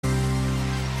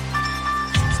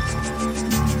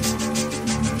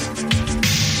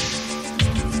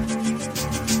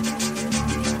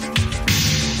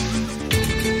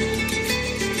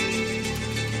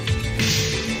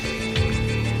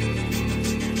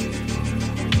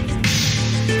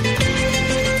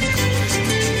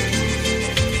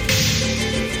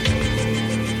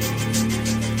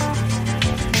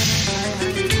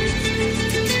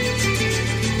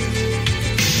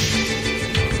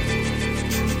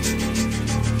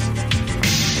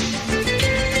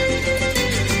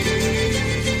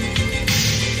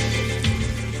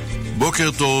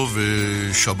בוקר טוב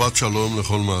ושבת שלום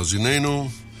לכל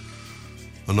מאזיננו.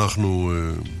 אנחנו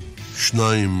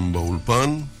שניים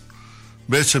באולפן,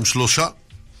 בעצם שלושה.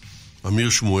 אמיר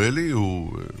שמואלי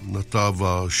הוא נתב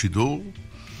השידור.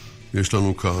 יש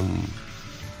לנו כאן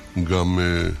גם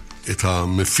את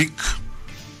המפיק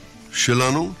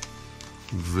שלנו,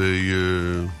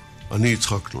 ואני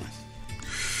יצחק נוי.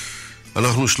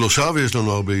 אנחנו שלושה ויש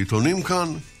לנו הרבה עיתונים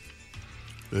כאן.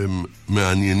 הם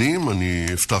מעניינים. אני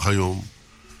אפתח היום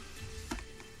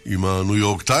עם הניו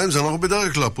יורק טיימס. אנחנו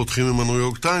בדרך כלל פותחים עם הניו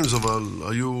יורק טיימס, אבל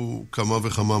היו כמה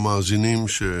וכמה מאזינים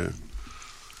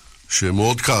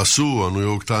שמאוד כעסו. הניו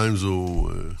יורק טיימס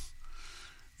הוא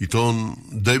עיתון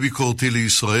די ביקורתי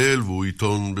לישראל, והוא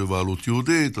עיתון בבעלות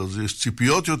יהודית, אז יש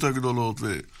ציפיות יותר גדולות,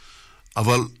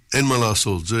 אבל אין מה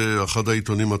לעשות. זה אחד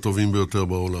העיתונים הטובים ביותר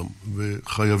בעולם,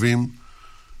 וחייבים,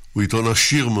 הוא עיתון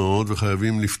עשיר מאוד,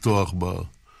 וחייבים לפתוח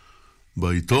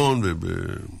בעיתון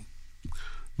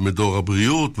ובמדור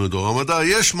הבריאות, מדור המדע.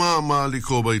 יש מה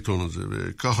לקרוא בעיתון הזה,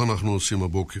 וכך אנחנו עושים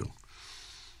הבוקר.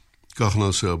 כך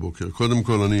נעשה הבוקר. קודם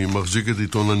כל אני מחזיק את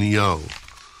עיתון הנייר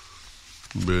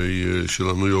של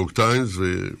הניו יורק טיימס,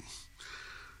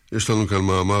 ויש לנו כאן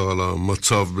מאמר על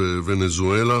המצב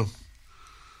בוונזואלה,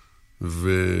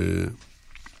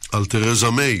 ועל תרזה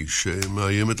מיי,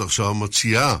 שמאיימת עכשיו,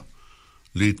 מציעה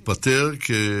להתפטר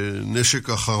כנשק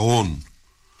אחרון,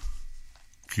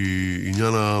 כי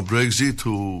עניין הברקזיט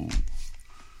הוא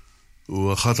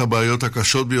אחת הבעיות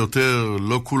הקשות ביותר.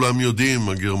 לא כולם יודעים,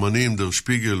 הגרמנים, דר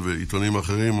שפיגל ועיתונים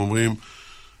אחרים אומרים,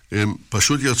 הם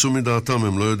פשוט יצאו מדעתם,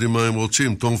 הם לא יודעים מה הם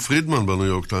רוצים. תום פרידמן בניו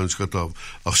יורק טיימס כתב,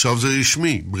 עכשיו זה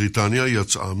רשמי, בריטניה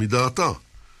יצאה מדעתה.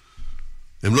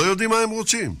 הם לא יודעים מה הם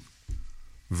רוצים.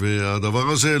 והדבר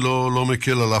הזה לא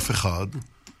מקל על אף אחד.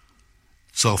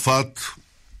 צרפת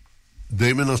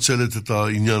די מנצלת את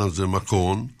העניין הזה,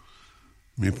 מקרון,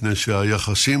 מפני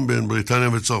שהיחסים בין בריטניה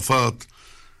וצרפת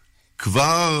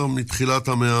כבר מתחילת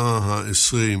המאה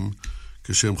ה-20,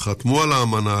 כשהם חתמו על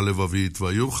האמנה הלבבית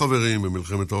והיו חברים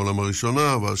במלחמת העולם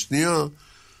הראשונה והשנייה,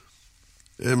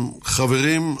 הם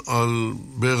חברים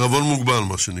בערבון מוגבל,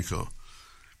 מה שנקרא.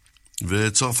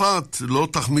 וצרפת לא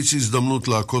תחמיץ הזדמנות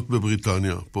להכות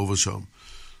בבריטניה, פה ושם.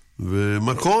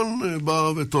 ומקרון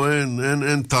בא וטוען,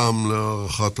 אין טעם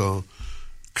להערכת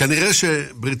כנראה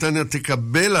שבריטניה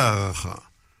תקבל הערכה,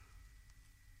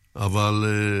 אבל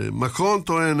מקרון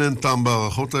טוען אין טעם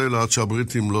בהערכות האלה עד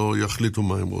שהבריטים לא יחליטו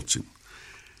מה הם רוצים.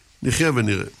 נחיה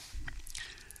ונראה.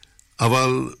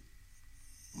 אבל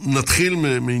נתחיל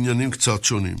מעניינים קצת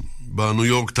שונים. בניו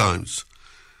יורק טיימס,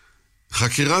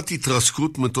 חקירת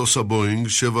התרסקות מטוס הבואינג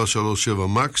 737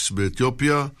 מקס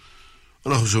באתיופיה,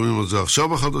 אנחנו שומעים על זה עכשיו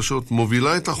בחדשות,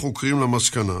 מובילה את החוקרים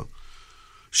למסקנה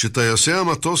שטייסי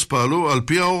המטוס פעלו על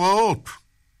פי ההוראות.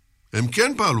 הם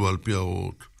כן פעלו על פי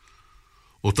ההוראות.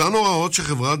 אותן הוראות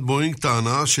שחברת בואינג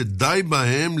טענה שדי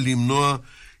בהם למנוע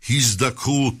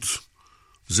הזדקרות.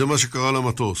 זה מה שקרה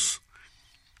למטוס.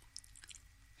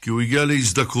 כי הוא הגיע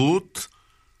להזדקרות,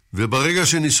 וברגע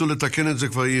שניסו לתקן את זה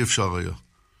כבר אי אפשר היה.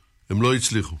 הם לא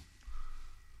הצליחו.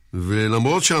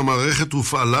 ולמרות שהמערכת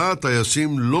הופעלה,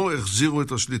 הטייסים לא החזירו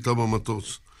את השליטה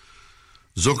במטוס.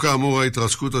 זו כאמור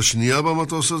ההתרסקות השנייה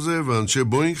במטוס הזה, ואנשי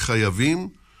בואינג חייבים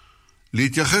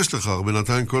להתייחס לכך.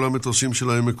 בינתיים כל המטוסים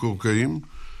שלהם מקורקעים.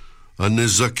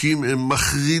 הנזקים הם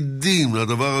מחרידים.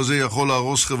 הדבר הזה יכול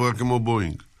להרוס חברה כמו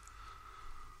בואינג.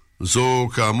 זו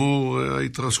כאמור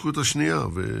ההתרסקות השנייה,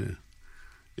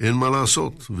 ואין מה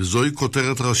לעשות. וזוהי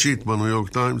כותרת ראשית בניו יורק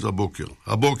טיימס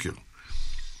הבוקר.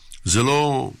 זה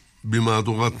לא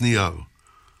במהדורת נייר.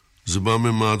 זה בא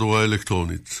ממהדורה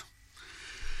אלקטרונית.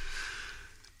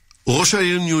 ראש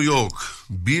העיר ניו יורק,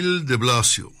 ביל דה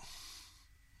בלסיו,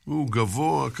 הוא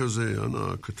גבוה כזה,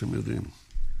 ענק, אתם יודעים.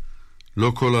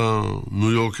 לא כל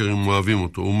הניו יורקרים אוהבים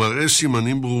אותו. הוא מראה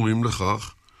סימנים ברורים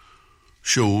לכך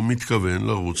שהוא מתכוון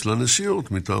לרוץ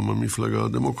לנשיאות מטעם המפלגה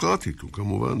הדמוקרטית. הוא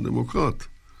כמובן דמוקרט.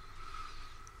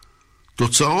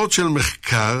 תוצאות של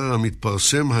מחקר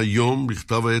המתפרסם היום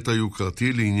בכתב העת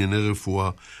היוקרתי לענייני רפואה,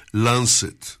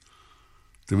 לנסט.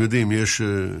 אתם יודעים, יש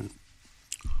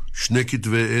שני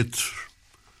כתבי עת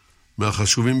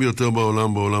מהחשובים ביותר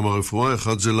בעולם הרפואה.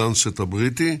 אחד זה לנסט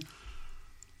הבריטי,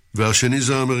 והשני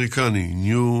זה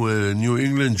האמריקני, New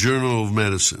England Journal of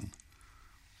Medicine.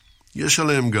 יש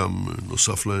עליהם גם,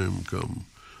 נוסף להם גם,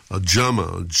 הג'אמה,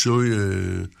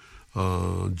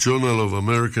 ה-Journal of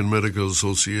American Medical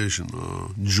Association,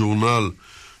 הג'ורנל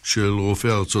של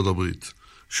רופאי ארצות הברית,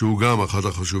 שהוא גם אחד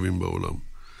החשובים בעולם.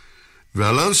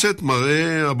 והלנסט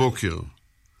מראה הבוקר,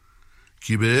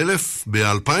 כי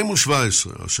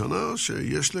ב-2017, השנה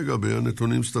שיש לגביה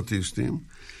נתונים סטטיסטיים,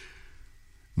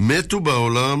 מתו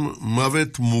בעולם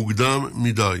מוות מוקדם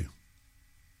מדי.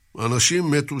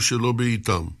 אנשים מתו שלא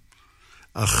בעיתם.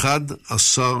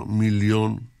 11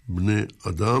 מיליון בני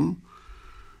אדם,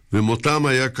 ומותם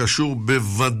היה קשור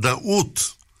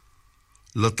בוודאות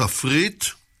לתפריט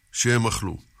שהם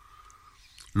אכלו.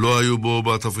 לא היו בו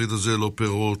בתפריט הזה לא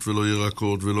פירות ולא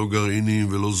ירקות ולא גרעינים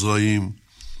ולא זרעים.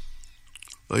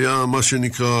 היה מה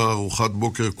שנקרא ארוחת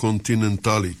בוקר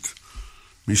קונטיננטלית.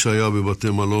 מי שהיה בבתי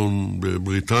מלון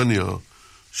בבריטניה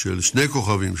של 2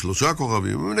 כוכבים, 3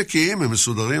 כוכבים, הם נקיים, הם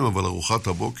מסודרים, אבל ארוחת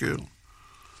הבוקר,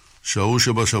 שערו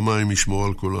שבשמיים ישמור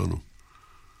על כולנו.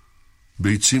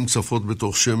 ביצים צפות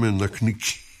בתוך שמן,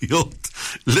 נקניקיות,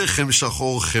 לחם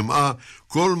שחור, חמאה,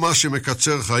 כל מה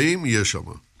שמקצר חיים יהיה שם.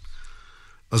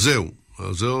 אז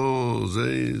זהו,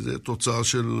 זה תוצאה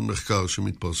של מחקר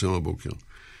שמתפרסם הבוקר.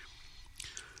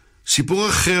 סיפור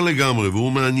אחר לגמרי,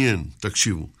 והוא מעניין,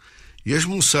 תקשיבו. יש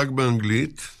מושג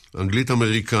באנגלית, אנגלית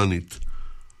אמריקנית,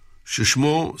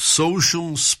 ששמו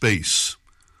social space.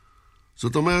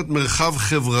 זאת אומרת מרחב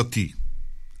חברתי.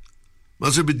 מה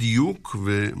זה בדיוק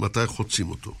ומתי חוצים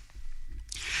אותו?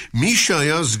 מי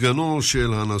שהיה סגנו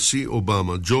של הנשיא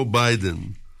אובמה, ג'ו ביידן,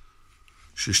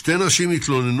 ששתי נשים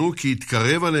התלוננו כי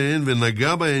התקרב עליהן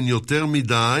ונגע בהן יותר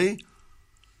מדי,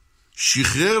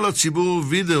 שחרר לציבור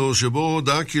וידאו שבו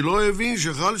הודע כי לא הבין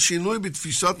שחל שינוי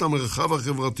בתפיסת המרחב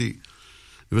החברתי,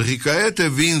 וכי כעת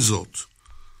הבין זאת.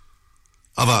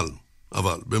 אבל,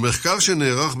 במחקר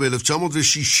שנערך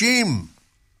ב-1960,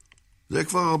 זה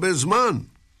כבר הרבה זמן,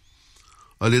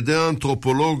 על ידי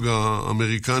האנתרופולוג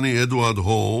האמריקני אדוארד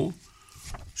הור,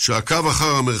 שעקב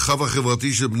אחר המרחב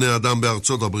החברתי של בני אדם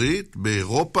בארצות הברית,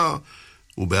 באירופה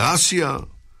ובאסיה,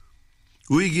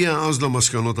 הוא הגיע אז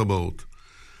למסקנות הבאות.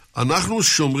 אנחנו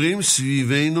שומרים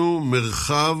סביבנו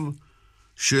מרחב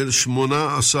של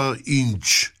 18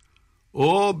 אינץ',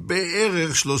 או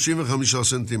בערך 35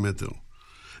 סנטימטר,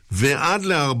 ועד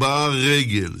ל4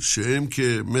 רגל, שהם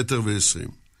כ1.20 מטר.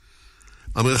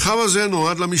 המרחב הזה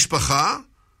נועד למשפחה,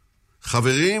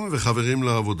 חברים וחברים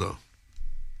לעבודה.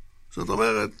 זאת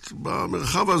אומרת,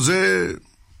 במרחב הזה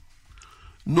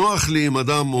נוח לי אם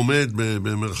אדם עומד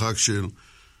במרחק של,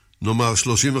 נאמר,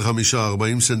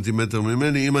 35-40 סנטימטר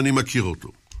ממני, אם אני מכיר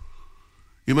אותו.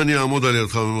 אם אני אעמוד על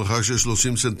ידך במרחק של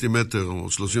 30 סנטימטר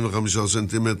או 35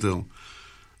 סנטימטר,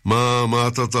 מה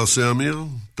אתה תעשה, אמיר?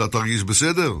 אתה תרגיש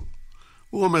בסדר?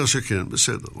 הוא אומר שכן,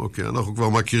 בסדר. אוקיי, אנחנו כבר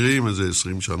מכירים איזה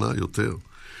 20 שנה יותר.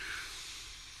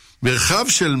 מרחב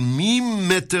של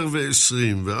מ1.20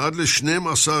 ועד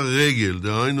ל12 רגל,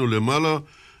 דהיינו למעלה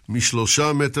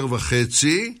מ3.5 מטר,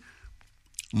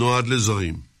 נועד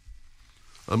לזרים.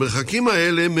 המרחקים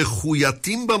האלה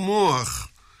מחויטים במוח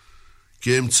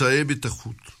כאמצעי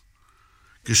בטיחות.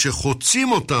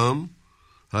 כשחוצים אותם,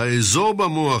 האזור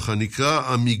במוח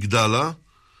הנקרא אמיגדלה,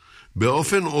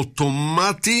 באופן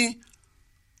אוטומטי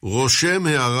רושם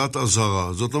הערת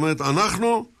אזהרה. זאת אומרת,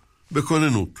 אנחנו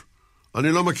בכוננות.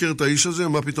 אני לא מכיר את האיש הזה,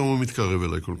 מה פתאום הוא מתקרב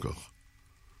אליי כל כך?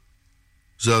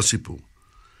 זה הסיפור.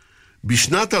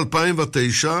 בשנת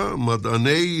 2009,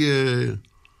 מדעני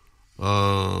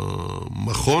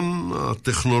המכון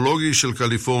הטכנולוגי של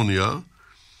קליפורניה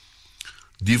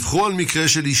דיווחו על מקרה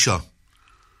של אישה,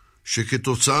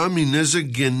 שכתוצאה מנזק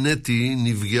גנטי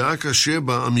נפגעה קשה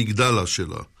באמיגדלה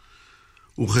שלה,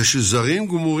 וכשזרים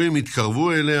גמורים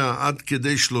התקרבו אליה עד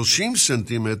כדי 30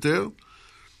 סנטימטר,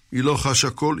 היא לא חשה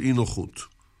כל אי נוחות.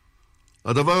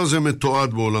 הדבר הזה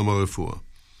מתועד בעולם הרפואה.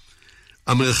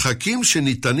 המרחקים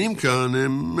שניתנים כאן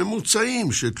הם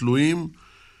ממוצעים שתלויים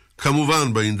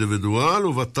כמובן באינדיבידואל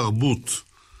ובתרבות,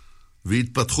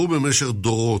 והתפתחו במשך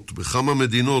דורות. בכמה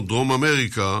מדינות דרום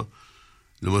אמריקה,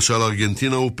 למשל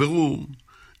ארגנטינה ופרו,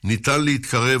 ניתן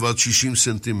להתקרב עד 60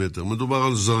 סנטימטר. מדובר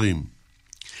על זרים.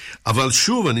 אבל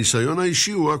שוב, הניסיון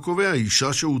האישי הוא הקובע.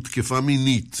 אישה שהותקפה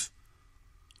מינית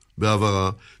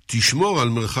בעברה תשמור על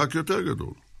מרחק יותר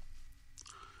גדול.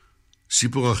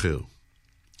 סיפור אחר.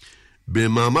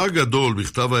 במאמר גדול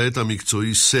בכתב העת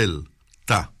המקצועי סל,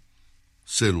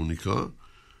 סל הוא נקרא,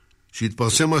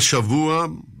 שהתפרסם השבוע,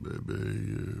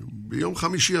 ביום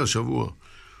חמישי השבוע,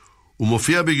 הוא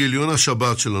מופיע בגיליון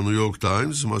השבת של הניו יורק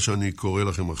טיימס, מה שאני קורא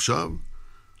לכם עכשיו,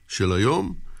 של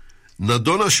היום,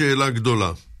 נדונה שאלה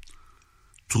גדולה.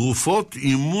 תרופות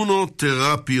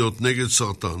אימונותרפיות נגד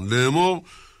סרטן. לאמור,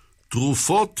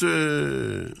 תרופות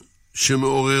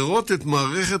שמעוררות את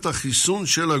מערכת החיסון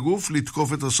של הגוף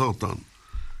לתקוף את הסרטן.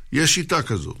 יש שיטה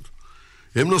כזאת.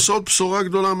 הן נושאות בשורה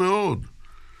גדולה מאוד.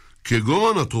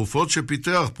 כגון התרופות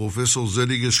שפיתח פרופסור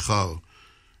זליג אשחר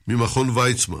ממכון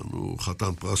ויצמן. הוא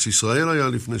חתן פרס ישראל היה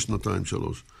לפני 2-3.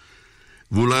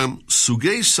 ואולם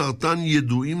סוגי סרטן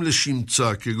ידועים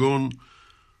לשמצה, כגון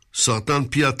סרטן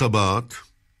פי הטבעת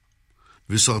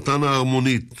וסרטן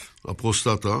ההרמונית,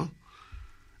 הפרוסטטה,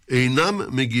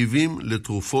 אינם מגיבים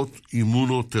לתרופות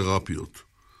אימונותרפיות.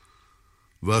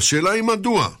 והשאלה היא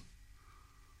מדוע?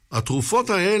 התרופות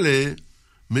האלה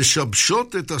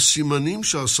משבשות את הסימנים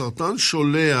שהסרטן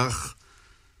שולח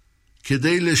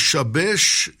כדי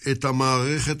לשבש את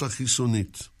המערכת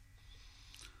החיסונית.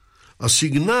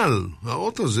 הסיגנל,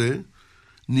 האות הזה,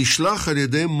 נשלח על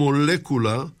ידי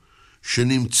מולקולה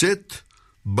שנמצאת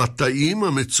בתאים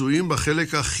המצויים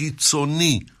בחלק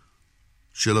החיצוני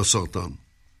של הסרטן.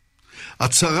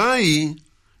 הצרה היא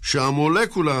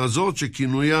שהמולקולה הזאת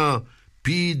שכינויה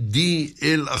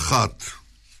PDL1,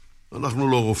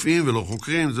 אנחנו לא רופאים ולא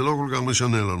חוקרים, זה לא כל כך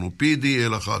משנה לנו,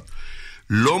 PDL1,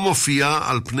 לא מופיעה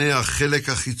על פני החלק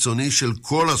החיצוני של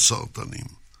כל הסרטנים.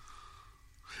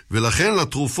 ולכן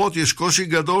לתרופות יש קושי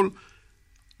גדול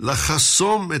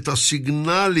לחסום את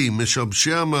הסיגנלים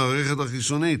משבשי המערכת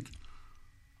החיסונית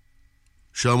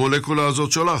שהמולקולה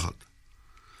הזאת שולחת.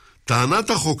 טענת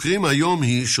החוקרים היום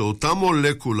היא שאותה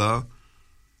מולקולה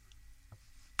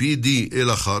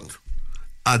PDL1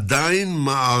 עדיין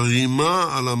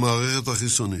מערימה על המערכת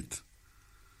החיסונית.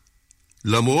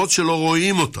 למרות שלא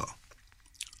רואים אותה,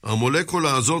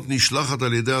 המולקולה הזאת נשלחת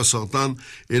על ידי הסרטן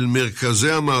אל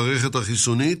מרכזי המערכת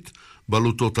החיסונית,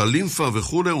 בלוטות הלימפה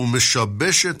וכו',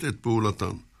 ומשבשת את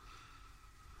פעולתן.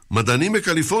 מדענים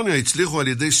בקליפורניה הצליחו על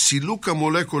ידי סילוק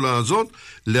המולקולה הזאת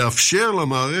לאפשר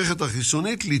למערכת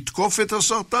החיסונית לתקוף את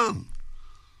הסרטן.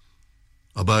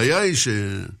 הבעיה היא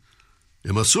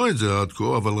שהם עשו את זה עד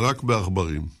כה, אבל רק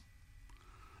בעכברים.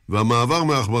 והמעבר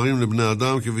מעכברים לבני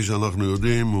אדם, כפי שאנחנו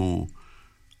יודעים, הוא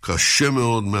קשה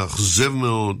מאוד, מאכזב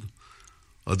מאוד.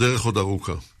 הדרך עוד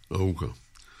ארוכה.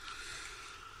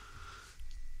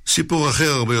 סיפור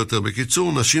אחר הרבה יותר.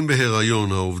 בקיצור, נשים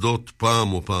בהיריון העובדות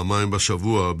פעם או פעמיים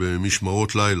בשבוע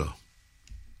במשמרות לילה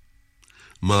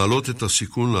מעלות את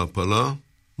הסיכון להפלה,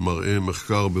 מראה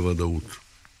מחקר בוודאות.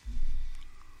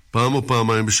 פעם או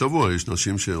פעמיים בשבוע, יש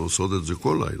נשים שעושות את זה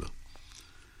כל לילה.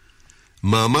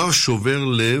 מאמר שובר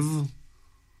לב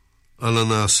על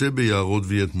הנעשה ביערות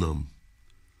וייטנאם.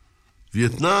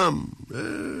 וייטנאם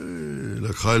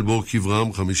לקחה אל בור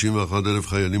קברם 51,000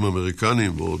 חיילים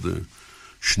אמריקנים ועוד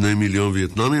 2 מיליון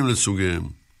וייטנאמים לסוגיהם.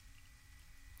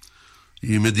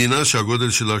 היא מדינה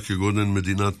שהגודל שלה כגודל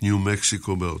מדינת ניו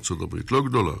מקסיקו בארצות הברית, לא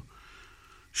גדולה.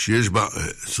 שיש בה,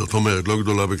 זאת אומרת, לא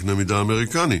גדולה בקנה מידה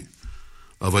אמריקני,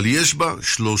 אבל יש בה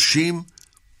 30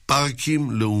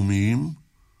 פארקים לאומיים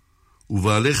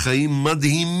ובעלי חיים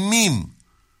מדהימים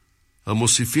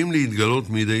המוסיפים להתגלות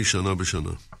מדי שנה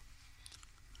בשנה.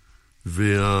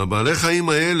 והבעלי חיים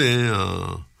האלה,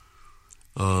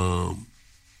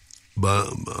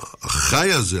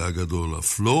 החי הזה הגדול,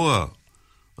 הפלורה,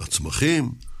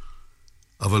 הצמחים,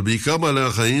 אבל בעיקר בעלי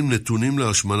החיים נתונים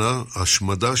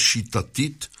להשמדה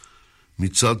שיטתית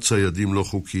מצד ציידים לא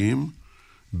חוקיים,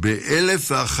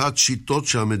 ב1,001 שיטות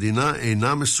שהמדינה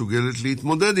אינה מסוגלת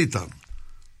להתמודד איתן.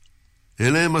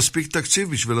 אין להם מספיק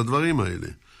תקציב בשביל הדברים האלה.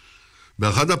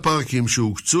 באחד הפארקים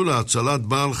שהוקצו להצלת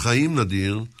בעל חיים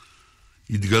נדיר,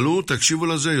 התגלו, תקשיבו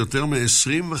לזה, יותר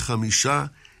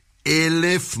מ25,000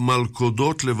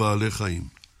 מלכודות לבעלי חיים.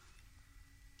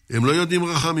 הם לא יודעים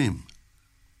רחמים.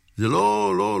 זה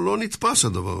לא נתפס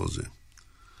הדבר הזה.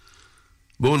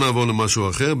 בואו נעבור למשהו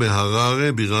אחר.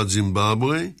 בהררה, בירת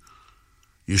זימבבואה,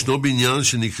 ישנו בניין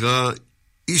שנקרא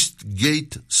East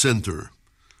Gate Center.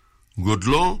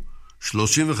 גודלו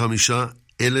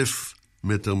 35,000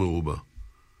 מטר מרובע.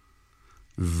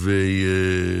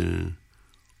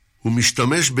 הוא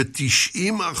משתמש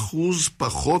ב90%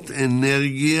 פחות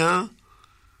אנרגיה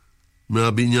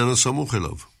מהבניין הסמוך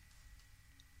אליו.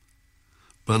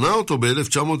 בנה אותו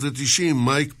ב-1990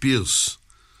 מייק פירס,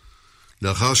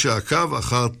 לאחר שעקב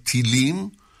אחר טילים,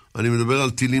 אני מדבר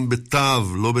על טילים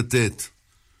בתו, לא בתת,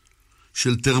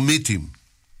 של טרמיטים.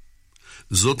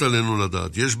 זאת עלינו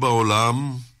לדעת. יש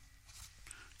בעולם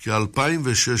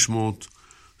כ-2,600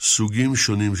 סוגים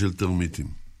שונים של טרמיטים.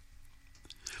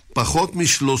 פחות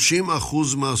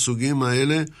מ30% מהסוגים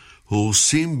האלה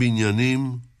הורסים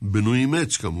בניינים בנויים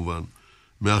עץ כמובן,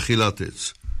 מאכילת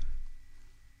עץ.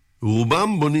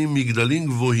 רובם בונים מגדלים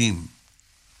גבוהים,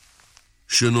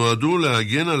 שנועדו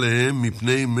להגן עליהם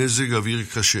מפני מזג אוויר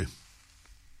קשה.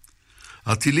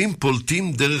 הטילים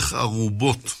פולטים דרך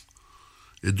ערובות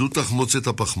עדות תחמוצת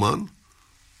הפחמן,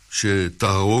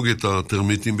 שתהרוג את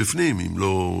הטרמיטים בפנים, אם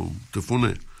לא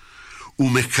תפונה.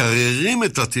 ומקררים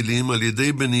את הטילים על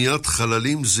ידי בניית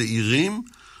חללים זעירים,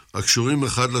 הקשורים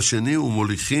אחד לשני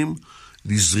ומוליכים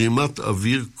לזרימת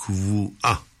אוויר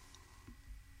קבועה.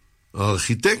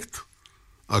 הארכיטקט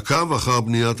עקב אחר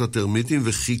בניית הטרמיטים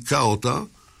וחיכה אותה,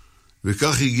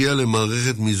 וכך הגיע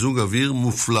למערכת מיזוג אוויר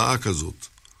מופלאה כזאת.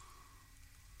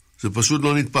 זה פשוט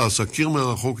לא נתפס. הקיר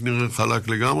מרחוק נראה חלק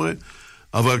לגמרי,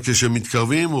 אבל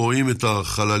כשמתקרבים רואים את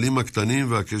החללים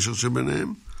הקטנים והקשר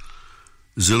שביניהם.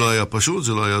 זה לא היה פשוט,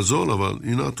 זה לא היה זול, אבל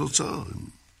הנה התוצאה.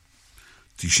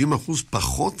 90%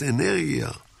 פחות אנרגיה.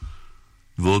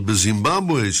 ועוד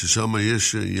בזימבבואה, ששם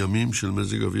יש ימים של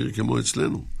מזג אוויר כמו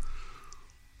אצלנו.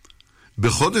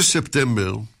 בחודש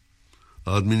ספטמבר,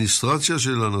 האדמיניסטרציה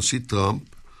של הנשיא טראמפ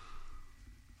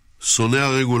שונא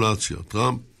הרגולציה.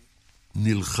 טראמפ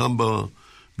נלחם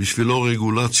בשבילו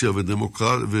רגולציה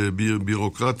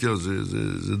ובירוקרטיה,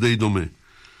 זה די דומה.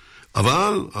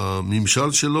 אבל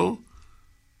הממשל שלו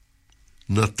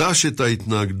נטש את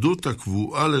ההתנגדות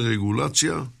הקבועה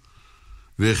לרגולציה,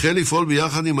 והחל לפעול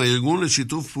ביחד עם הארגון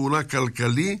לשיתוף פעולה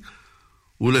כלכלי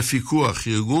ולפיקוח,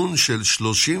 ארגון של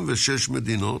 36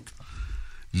 מדינות,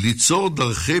 ליצור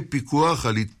דרכי פיקוח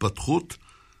על התפתחות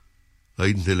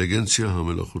האינטליגנציה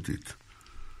המלאכותית.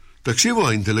 תקשיבו,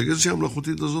 האינטליגנציה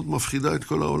המלאכותית הזאת מפחידה את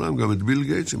כל העולם, גם את ביל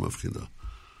גייטס היא מפחידה.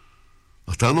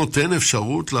 אתה נותן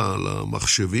אפשרות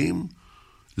למחשבים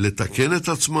לתקן את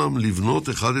עצמם, לבנות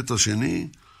אחד את השני,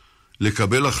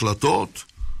 לקבל החלטות.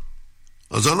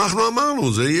 אז אנחנו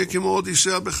אמרנו, זה יהיה כמו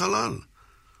אודיסאה בחלל.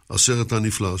 הסרט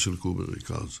הנפלא של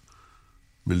קובריק אז,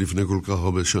 מלפני כל כך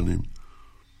הרבה שנים.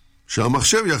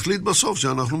 שהמחשב יחליט בסוף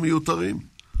שאנחנו מיותרים.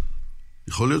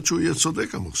 יכול להיות שהוא יהיה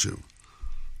צודק המחשב.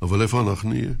 אבל איפה אנחנו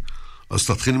נהיה? אז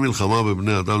תתחיל מלחמה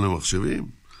בבני אדם למחשבים.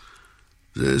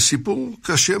 זה סיפור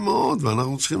קשה מאוד,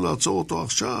 ואנחנו צריכים לעצור אותו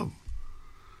עכשיו.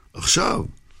 עכשיו.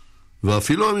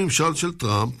 ואפילו הממשל של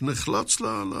טראמפ נחלץ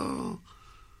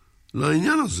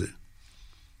לעניין הזה.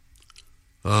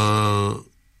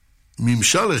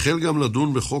 הממשל החל גם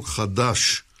לדון בחוק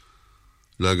חדש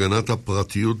להגנת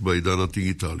הפרטיות בעידן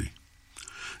הדיגיטלי.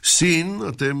 סין,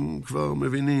 אתם כבר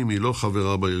מבינים, היא לא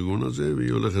חברה בארגון הזה,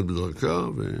 והיא הולכת בדרכה,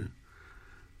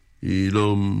 והיא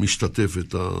לא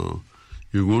משתתפת.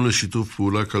 הארגון לשיתוף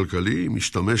פעולה כלכלי, היא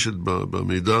משתמשת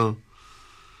במידע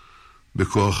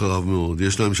בכוח רב מאוד.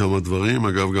 יש להם שם דברים,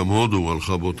 אגב גם הודו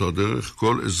הלכה באותה דרך,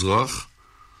 כל אזרח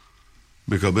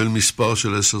מקבל מספר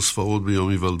של 10 ספרות ביום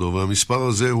היוולדו, והמספר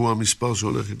הזה הוא המספר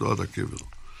שהולך איתו עד הקבר.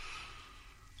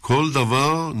 כל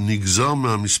דבר נגזר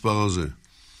מהמספר הזה.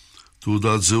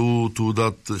 תעודת זהות,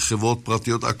 תעודת חברות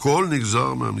פרטיות, הכל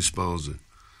נגזר מהמספר הזה.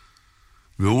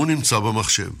 והוא נמצא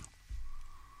במחשב.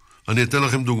 אני אתן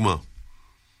לכם דוגמה.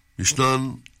 ישנן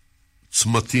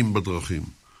צמתים בדרכים.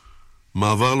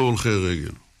 מעבר להולכי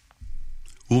רגל.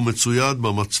 הוא מצויד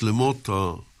במצלמות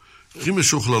הכי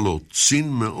משוכללות.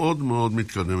 סין מאוד מאוד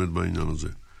מתקדמת בעניין הזה.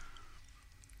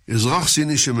 אזרח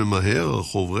סיני שממהר,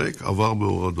 רחוב ריק, עבר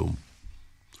באור אדום.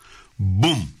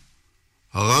 בום!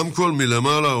 הרמקול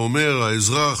מלמעלה אומר,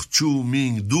 האזרח צ'ו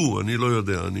מינג דו, אני לא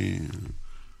יודע, אני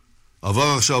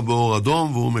עבר עכשיו באור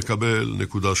אדום והוא מקבל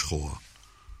נקודה שחורה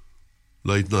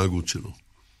להתנהגות שלו.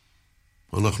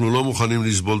 אנחנו לא מוכנים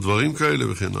לסבול דברים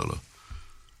כאלה וכן הלאה.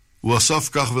 הוא אסף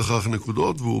כך וכך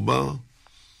נקודות והוא בא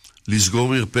לסגור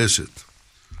מרפסת.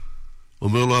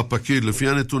 אומר לו הפקיד, לפי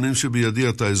הנתונים שבידי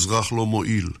אתה אזרח לא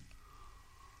מועיל.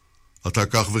 אתה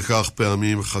כך וכך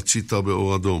פעמים חצית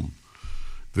באור אדום.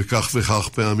 וכך וכך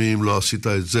פעמים לא עשית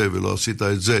את זה ולא עשית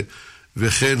את זה,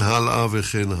 וכן הלאה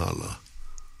וכן הלאה.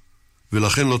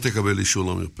 ולכן לא תקבל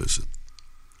אישור למרפסת.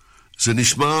 זה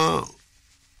נשמע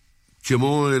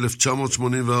כמו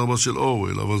 1984 של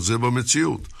אורוול, אבל זה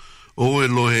במציאות. אורוול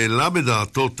לא העלה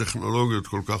בדעתו טכנולוגיות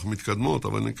כל כך מתקדמות,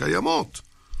 אבל הן קיימות.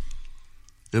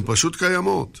 הן פשוט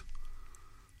קיימות.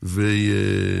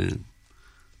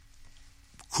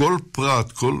 כל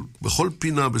פרט, בכל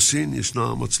פינה בסין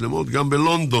ישנה מצלמות, גם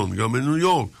בלונדון, גם בניו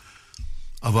יורק.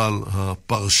 אבל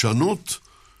הפרשנות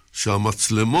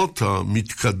שהמצלמות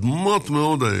המתקדמות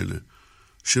מאוד האלה,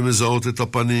 שמזהות את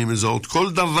הפנים, מזהות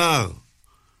כל דבר,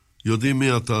 יודעים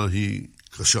מי אתה, היא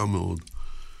קשה מאוד.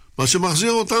 מה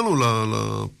שמחזיר אותנו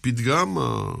לפתגם,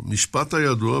 המשפט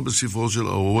הידוע בספרו של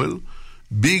אורוול,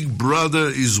 Big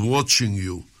Brother is watching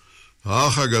you.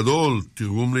 האח הגדול,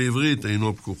 תרגום לעברית,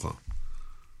 אינו פקוחה.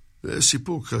 זה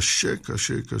סיפור קשה,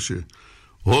 קשה, קשה.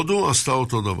 הודו עשתה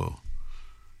אותו דבר.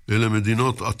 אלה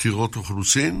מדינות עתירות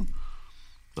אוכלוסין,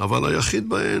 אבל היחיד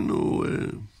בהן הוא,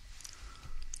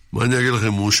 מה אני אגיד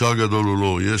לכם, מאושר גדול או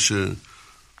לא. יש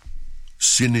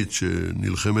סינית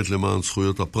שנלחמת למען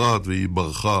זכויות הפרט, והיא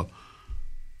ברחה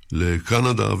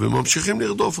לקנדה, וממשיכים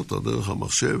לרדוף אותה דרך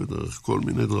המחשב, ודרך כל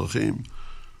מיני דרכים,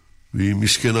 והיא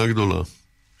מסכנה גדולה,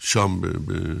 שם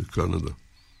בקנדה.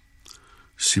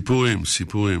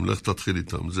 סיפורים, לך תתחיל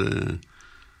איתם, זה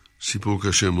סיפור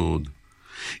קשה מאוד.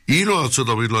 אילו ארצות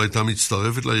הברית לא הייתה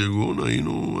מצטרפת לארגון,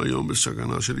 היינו היום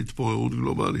בסכנה של התפוררות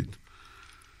גלובלית.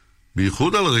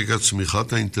 בייחוד על רקע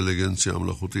צמיחת האינטליגנציה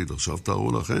המלאכותית. עכשיו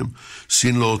תארו לכם,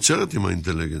 סין לא עוצרת עם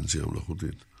האינטליגנציה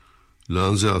המלאכותית.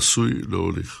 לאן זה עשוי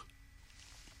להוליך?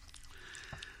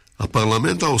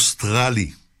 הפרלמנט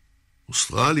האוסטרלי,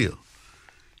 אוסטרליה,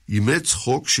 אימץ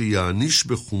חוק שיעניש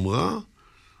בחומרה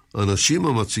אנשים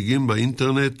המציגים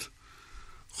באינטרנט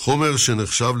חומר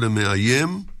שנחשב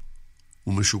למאיים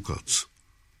ומשוקץ.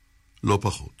 לא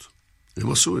פחות.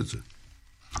 הם עשו את זה.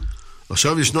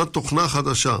 עכשיו ישנה תוכנה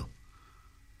חדשה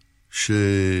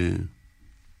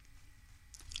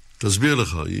תסביר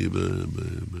לך, היא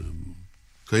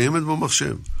קיימת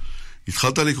במחשב.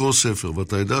 התחלת לקרוא ספר,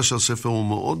 ואתה יודע שהספר הוא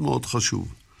מאוד מאוד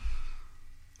חשוב.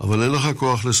 אבל אין לך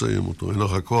כוח לסיים אותו, אין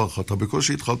לך כוח. אתה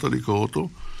בקושי התחלת לקרוא אותו,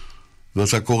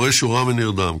 ואתה קורא שורה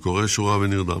ונרדם, קורא שורה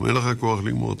ונרדם. אין לך כוח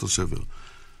לגמור את הספר.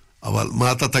 אבל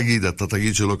מה אתה תגיד? אתה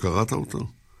תגיד שלא קראת אותו?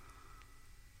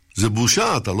 זה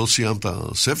בושה, אתה לא סיימת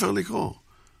ספר לקרוא.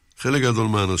 חלק גדול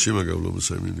מהאנשים, אגב, לא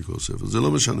מסיימים לקרוא ספר. זה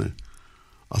לא משנה.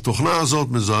 התוכנה הזאת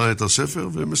מזהה את הספר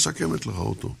ומסכמת לך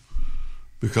אותו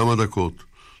בכמה דקות.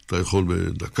 אתה יכול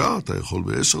בדקה, אתה יכול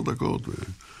ב10 דקות,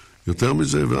 יותר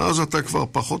מזה, ואז אתה כבר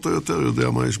פחות או יותר יודע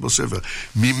מה יש בספר.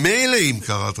 ממילא אם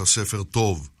קראת ספר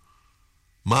טוב,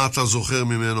 מה אתה זוכר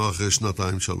ממנו אחרי 2-3?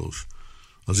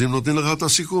 אז אם נותנים לך את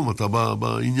הסיכום, אתה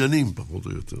בעניינים פחות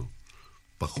או יותר.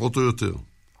 פחות או יותר.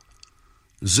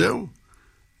 זהו.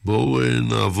 בואו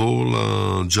נעבור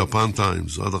לג'פן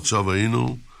טיימס. עד עכשיו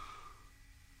היינו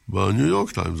בניו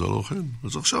יורק טיימס, זה לא כן.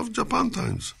 אז עכשיו ג'פן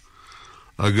טיימס.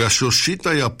 הגשושית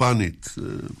היפנית,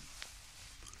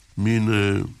 מין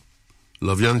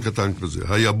לוויין קטן כזה,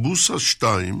 היבוסה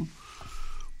 2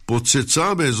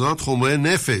 פוצצה בעזרת חומרי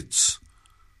נפץ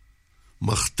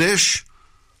מכתש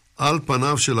על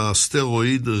פניו של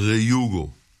האסטרואיד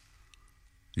ריוגו.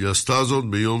 היא עשתה זאת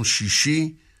ביום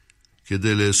שישי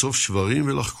כדי לאסוף שברים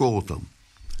ולחקור אותם.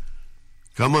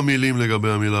 כמה מילים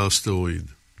לגבי המילה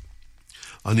אסטרואיד.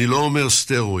 אני לא אומר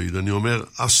סטרואיד, אני אומר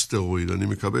אסטרואיד. אני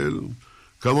מקבל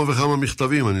כמה וכמה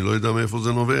מכתבים, אני לא יודע מאיפה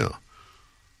זה נובע.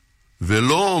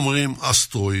 ולא אומרים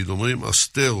אסטרואיד, אומרים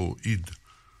אסטרואיד.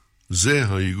 זה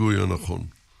ההיגוי הנכון.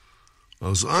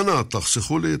 אז אנא,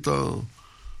 תחסכו לי את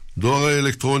הדואר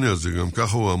האלקטרוני הזה, גם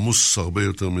ככה הוא עמוס הרבה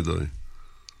יותר מדי.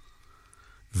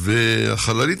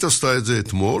 והחללית עשתה את זה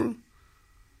אתמול,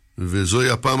 וזוהי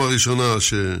הפעם הראשונה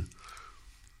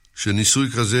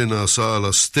שניסוי כזה נעשה על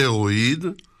הסטרואיד,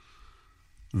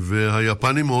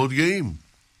 והיפנים מאוד גאים.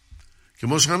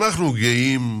 כמו שאנחנו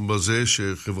גאים בזה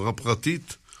שחברה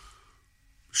פרטית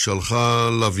שלחה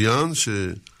לוויין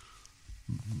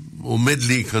שעומד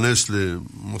להיכנס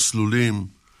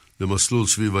למסלול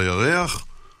סביב הירח,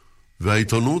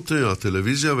 והעיתונות,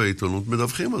 הטלוויזיה והעיתונות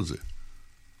מדווחים על זה.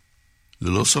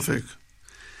 ללא ספק.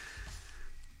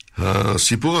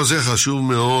 הסיפור הזה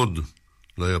חשוב מאוד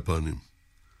ליפנים.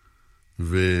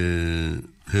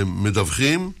 והם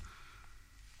מדווחים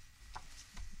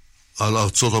על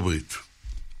ארצות הברית.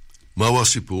 מהו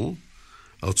הסיפור?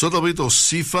 ארצות הברית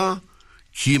הוסיפה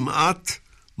כמעט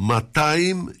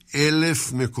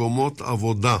 200,000 מקומות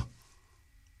עבודה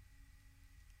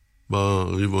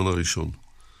ברבעון הראשון.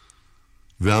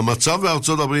 והמצב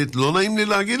בארצות הברית, לא נעים לי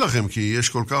להגיד לכם, כי יש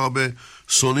כל כך הרבה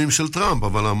שונאים של טראמפ,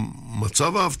 אבל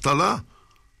המצב האבטלה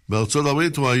בארצות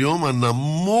הברית הוא היום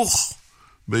הנמוך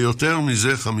ביותר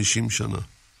מזה 50 שנה.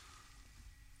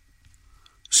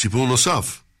 סיפור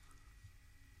נוסף,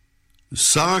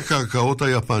 שר הקרקעות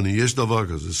היפני, יש דבר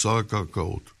כזה, שר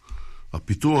הקרקעות,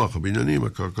 הפיתוח, הבניינים,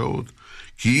 הקרקעות,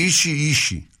 כי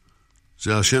אישי,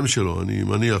 זה השם שלו, אני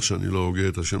מניח שאני לא הוגה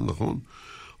את השם נכון,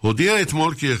 הודיע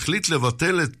אתמול כי החליט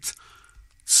לבטל את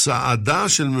צעדה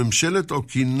של ממשלת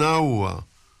אוקינאווה,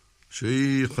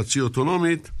 שהיא חצי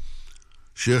אוטונומית,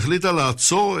 שהחליטה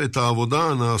לעצור את העבודה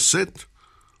הנעשית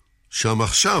שם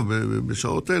עכשיו,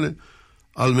 בשעות אלה,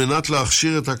 על מנת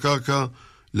להכשיר את הקרקע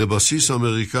לבסיס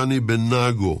אמריקני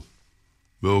בנאגו,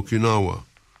 באוקינאווה.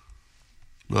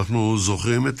 אנחנו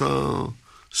זוכרים את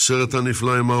הסרט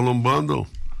הנפלא עם מרלון ברנדו,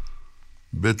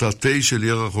 בית התה של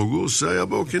ירח אוגוסט, זה היה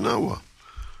באוקינאווה.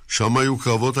 שם היו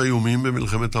קרבות איומים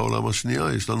במלחמת העולם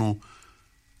השנייה. יש לנו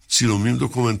צילומים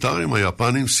דוקומנטריים.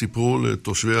 היפנים סיפרו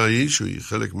לתושבי האי, שהיא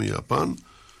חלק מיפן,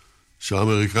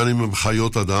 שהאמריקנים הם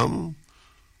חיות אדם,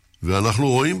 ואנחנו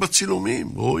רואים בצילומים,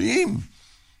 רואים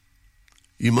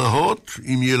אמהות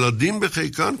עם ילדים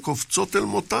בחיקן קופצות אל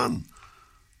מותן,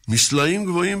 מסלעים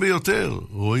גבוהים ביותר.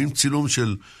 רואים צילום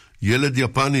של ילד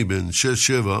יפני בן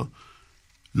 6-7,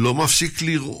 לא מפסיק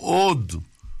לרעוד,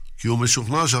 כי הוא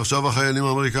משוכנע שעכשיו החיילים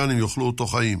האמריקנים יאכלו אותו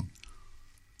חיים.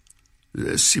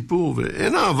 זה סיפור,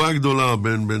 ואין אהבה גדולה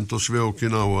בין תושבי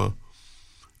אוקינאווה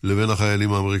לבין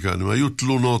החיילים האמריקנים. היו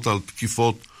תלונות על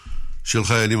תקיפות של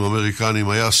חיילים אמריקנים,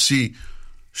 היה שיא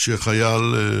שחייל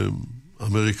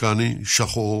אמריקני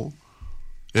שחור,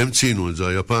 הם ציינו את זה,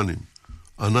 היפנים,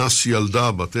 אנס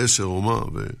ילדה בת 10 או מה,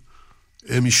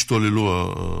 והם השתוללו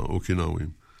האוקינאווים.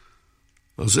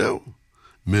 אז זהו,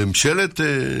 ממשלת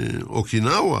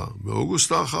אוקינאווה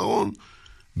באוגוסט האחרון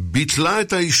ביטלה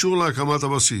את האישור להקמת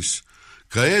הבסיס.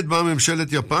 כעת באה ממשלת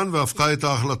יפן והפכה את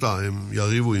ההחלטה. הם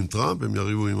יריבו עם טראמפ, הם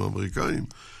יריבו עם האמריקאים.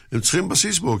 הם צריכים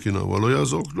בסיס באוקינאווה, לא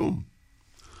יעזור כלום.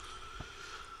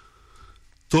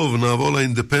 טוב, נעבור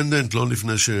לאינדפנדנט, לא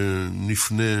לפני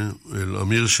שנפנה אל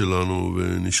אמיר שלנו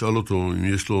ונשאל אותו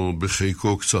אם יש לו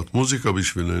בחיקו קצת מוזיקה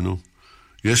בשבילנו.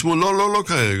 יש לא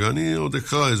כרגע, אני עוד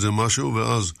אקרא איזה משהו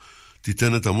ואז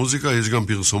תיתן את המוזיקה, יש גם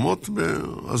פרסומות,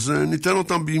 אז ניתן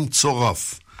אותם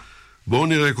במצורף. בואו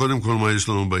נראה קודם כל מה יש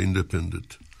לנו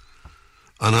באינדפנדנט.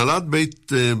 הנהלת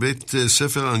בית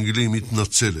ספר אנגלי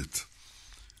מתנצלת.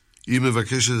 היא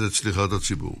מבקשת את סליחת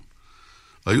הציבור.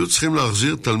 היו צריכים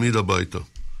להחזיר תלמיד הביתה,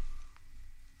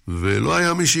 ולא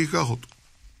היה מי שיקח אותו.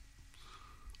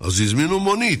 אז הזמינו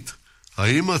מונית.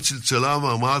 האמא צלצלה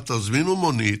ואמרה, תזמינו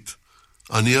מונית,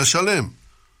 אני אשלם.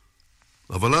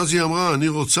 אבל אז היא אמרה, אני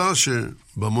רוצה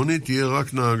שבמונית יהיה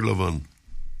רק נהג לבן,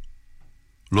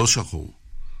 לא שחור.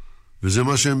 וזה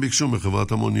מה שהם ביקשו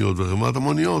מחברת המוניות, וחברת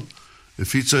המוניות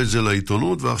הפיצה את זה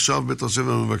לעיתונות, ועכשיו בית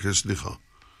הספר מבקש סליחה.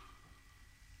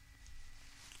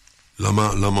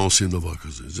 למה עושים דבר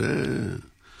כזה?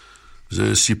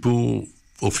 זה סיפור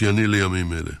אופייני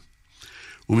לימים אלה.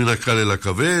 ומן הקל אל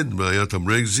הכבד, בעיית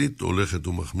הברקזיט הולכת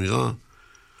ומחמירה.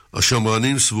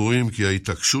 השמרנים סבורים כי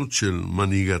ההתעקשות של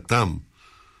מנהיגתם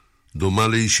דומה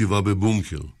לישיבה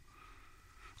בבונקר.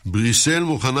 בריסל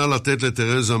מוכנה לתת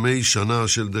לתרזה מיי שנה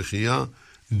של דחייה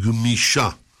גמישה.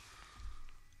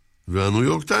 והניו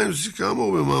יורק טיימס,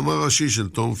 כאמור במאמר ראשי של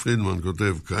תום פרידמן,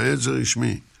 כותב, כעת זה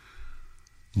רשמי.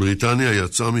 בריטניה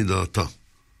יצאה מדעתה.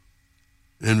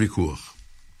 אין ויכוח.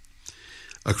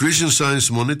 ה-Christian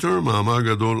Science Monitor, מאמר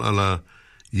גדול על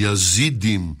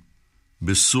היזידים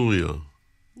בסוריה,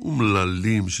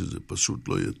 ומללים שזה פשוט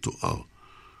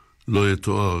לא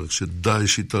יתואר,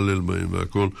 שדאעש יתעלל בהם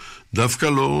והכל. דווקא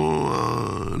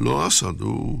לא אסד,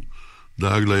 הוא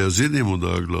דאג ליזידים, הוא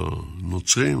דאג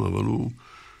לנוצרים, אבל הוא,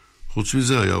 חוץ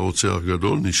מזה, היה רוצח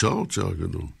גדול, נשאר רוצח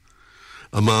גדול.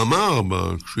 המאמר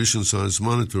ב-Christian Science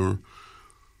Monitor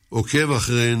עוקב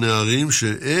אחרי נערים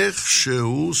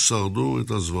שאיכשהו שרדו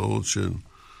את הזוועות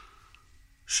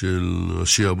של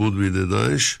השיעבוד בידי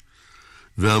דאעש,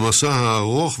 והמסע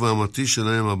הארוך והמתיש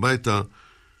שלהם הביתה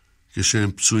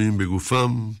כשהם פצועים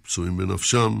בגופם, פצועים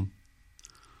בנפשם.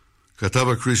 כתב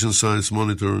ה-Christian Science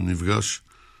Monitor נפגש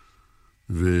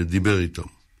ודיבר איתם.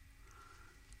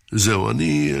 זהו,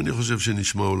 אני חושב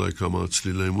שנשמע אולי כמה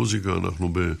צלילי מוזיקה.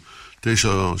 אנחנו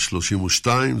ב-9:32,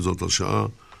 זאת השעה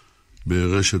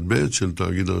ברשת ב' של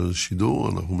תאגיד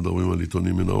השידור. אנחנו מדברים על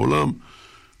עיתונים מן העולם.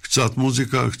 קצת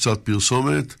מוזיקה, קצת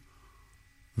פרסומת,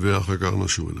 ואחר כך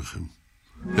נשוב אליכם.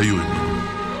 היו איתנו.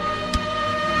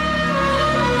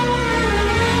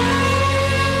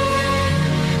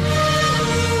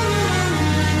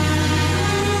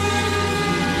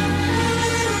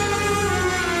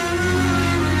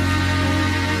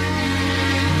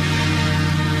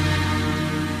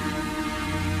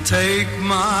 Take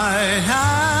my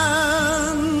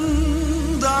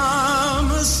hand, I'm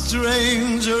a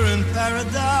stranger in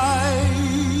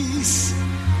paradise,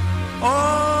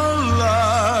 all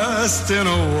lost in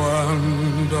a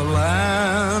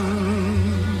wonderland,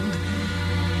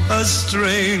 a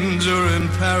stranger in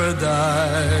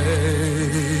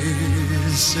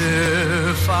paradise.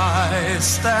 If I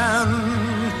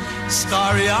stand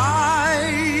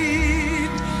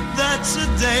starry-eyed, that's a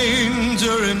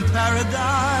danger in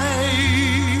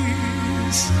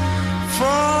paradise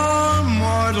for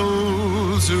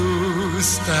mortals who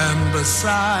stand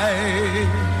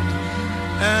beside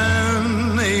an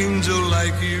angel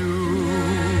like you.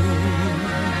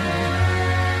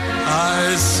 I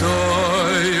saw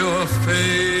your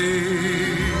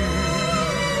face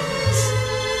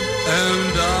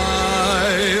and I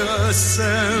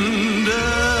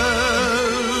ascended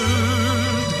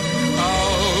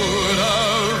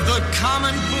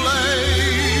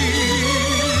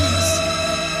commonplace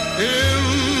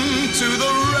into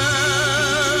the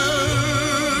rest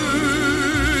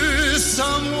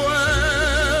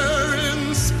somewhere in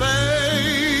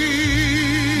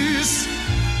space.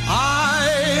 I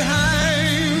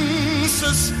hang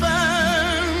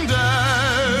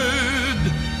suspended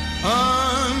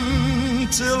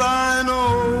until I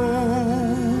know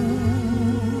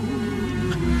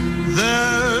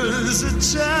there's a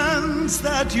chance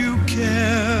that you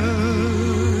care.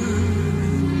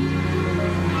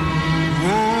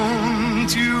 Won't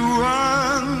you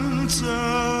answer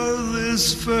this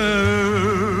fervent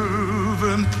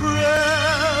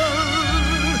prayer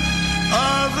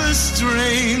of a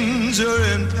stranger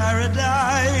in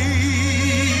paradise?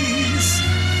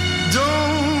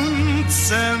 Don't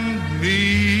send me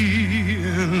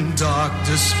in dark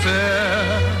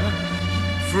despair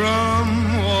from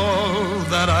all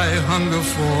that I hunger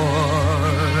for,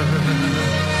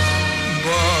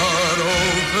 but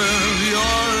open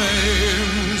your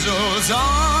angel's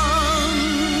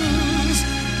arms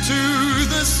to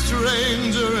the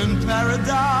stranger in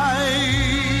paradise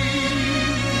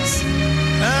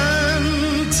and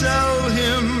tell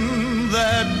him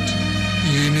that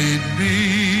he need be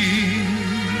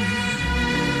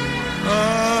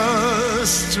a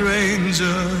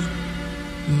stranger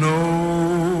no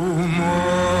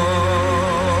more.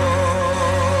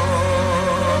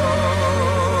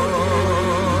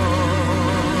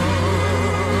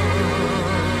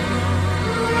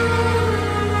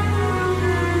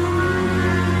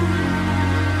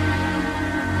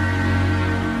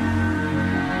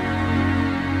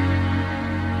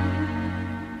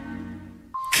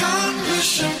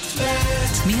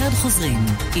 מיד חוזרים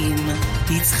עם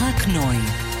יצחק נוי.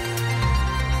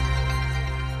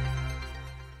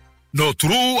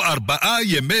 נותרו 4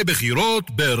 ימי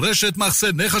בחירות ברשת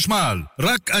מחסני חשמל.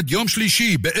 רק עד יום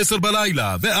שלישי ב-10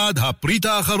 בלילה ועד הפריט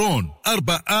האחרון.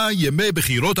 4 ימי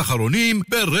בחירות אחרונים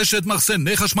ברשת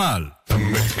מחסני חשמל.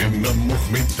 המחיר נמוך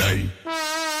מדי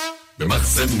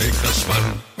במחסני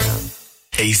חשמל.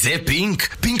 איזה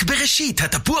פינק? פינק בראשית,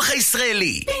 התפוח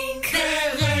הישראלי. פינק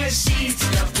בראשית,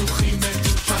 תפוחים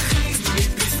מטופחים,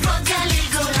 מפסקות גליל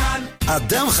גולן.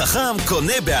 אדם חכם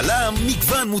קונה בעלם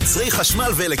מגוון מוצרי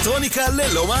חשמל ואלקטרוניקה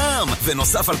ללא מע"מ,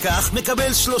 ונוסף על כך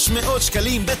מקבל 300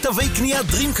 שקלים בתווי קנייה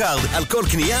דרימקארד על כל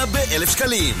קנייה ב1,000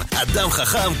 שקלים. אדם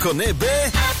חכם קונה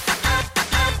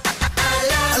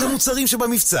על המוצרים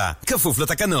שבמבצע, כפוף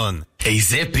לתקנון.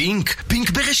 איזה פינק? פינק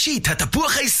בראשית,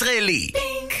 התפוח הישראלי.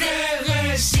 פינק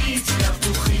בראשית,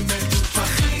 תפוחים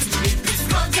מטופחים,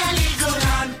 מפסקות גליל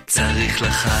גולן. צריך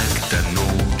לחג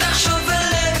תנור, תחשוב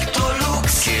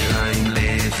אלקטרולוקס, קריים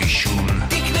לבישול,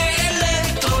 תקנה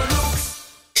אלקטרולוקס.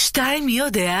 2 מי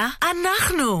יודע?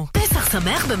 אנחנו! פסח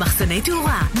שמח במחסני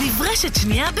תאורה. נברשת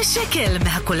שנייה בשקל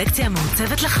מהקולקציה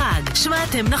המעוצבת לחג.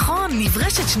 שמעתם נכון,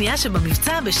 נברשת שנייה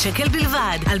שבמבצע בשקל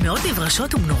בלבד. על מאות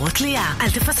נברשות ומנורות תליה. אל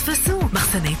תפספסו,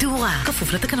 מחסני תאורה.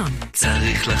 כפוף לתקנון.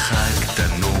 צריך לחג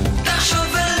תנור,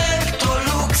 תחשוב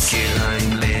אלקטרולוקס,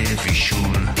 קריים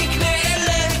לבישול, תקנה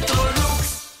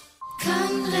אלקטרולוקס.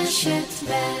 כאן רשת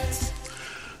ב'.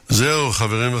 זהו,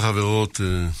 חברים וחברות,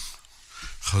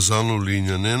 חזרנו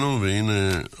לענייננו,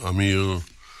 והנה אמיר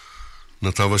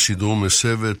נתב השידור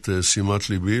מסב את שימת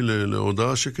ליבי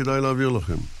להודעה שכדאי להעביר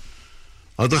לכם.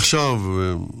 עד עכשיו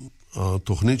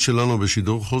התוכנית שלנו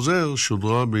בשידור חוזר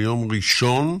שודרה ביום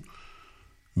ראשון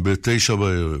ב9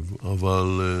 בערב,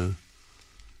 אבל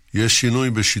יש שינוי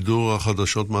בשידור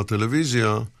החדשות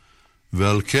מהטלוויזיה,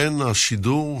 ועל כן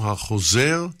השידור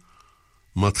החוזר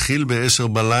מתחיל ב10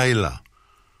 בלילה.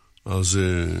 אז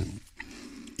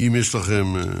אם יש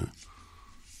לכם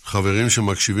חברים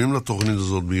שמקשיבים לתוכנית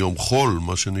הזאת ביום חול,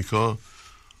 מה שנקרא,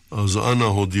 אז אנא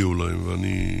הודיעו להם,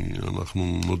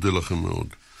 ואנחנו נודה לכם מאוד.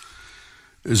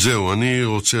 זהו, אני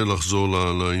רוצה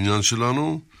לחזור לעניין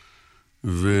שלנו,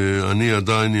 ואני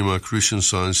עדיין עם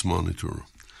ה-Christian Science Monitor.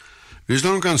 ויש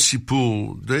לנו כאן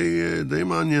סיפור די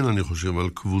מעניין, אני חושב, על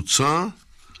קבוצה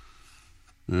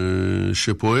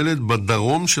שפועלת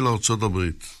בדרום של ארצות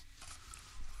הברית.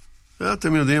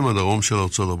 אתם יודעים, הדרום של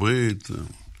ארצות הברית,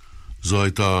 זו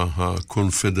הייתה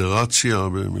הקונפדרציה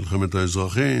במלחמת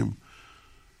האזרחים.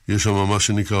 יש שם מה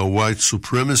שנקרא white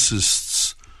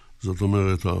supremacists, זאת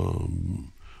אומרת,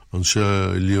 אנשי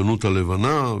העליונות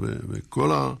הלבנה,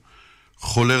 וכל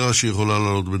החולרה שיכולה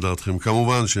לעלות בדעתכם.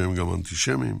 כמובן שהם גם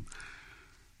אנטישמים.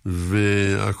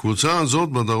 והקבוצה הזאת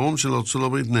בדרום של ארצות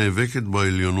הברית נאבקת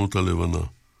בעליונות הלבנה,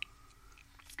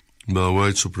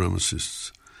 ב-white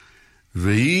supremacists.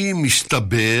 והיא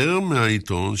מסתבר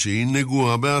מהעיתון שהיא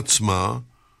נגועה בעצמה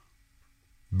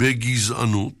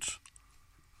בגזענות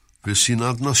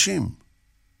ושנאת נשים.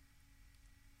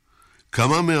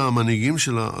 כמה מהמנהיגים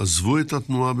שלה עזבו את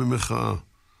התנועה במחאה.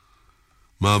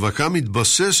 מאבקה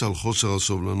מתבסס על חוסר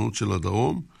הסובלנות של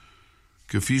הדרום,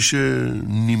 כפי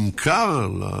שנמכר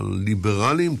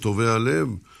לליברלים טובי הלב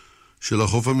של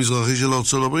החוף המזרחי של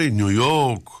ארצות הברית, ניו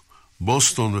יורק,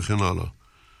 בוסטון וכן הלאה.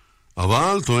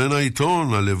 אבל, טוען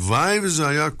העיתון, הלוואי וזה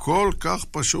היה כל כך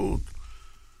פשוט.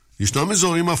 ישנם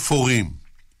אזורים אפורים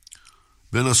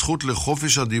בין הזכות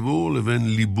לחופש הדיבור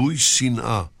לבין ליבוי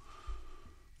שנאה.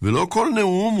 ולא כל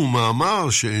נאום ומאמר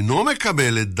שאינו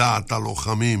מקבל את דעת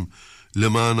הלוחמים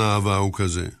למען האהבה הוא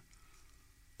כזה.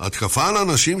 התקפה על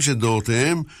אנשים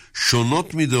שדעותיהם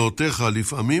שונות מדעותיך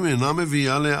לפעמים אינה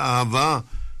מביאה לאהבה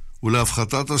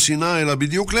ולהפחתת השנאה, אלא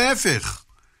בדיוק להפך.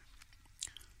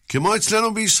 כמו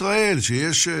אצלנו בישראל,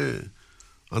 שיש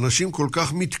אנשים כל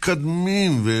כך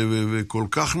מתקדמים וכל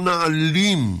כך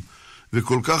נעלים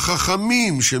וכל כך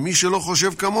חכמים, שמי שלא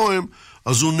חושב כמוהם,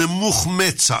 אז הוא נמוך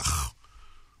מצח.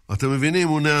 אתם מבינים?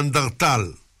 הוא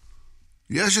נאנדרטל.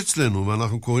 יש אצלנו,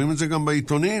 ואנחנו קוראים את זה גם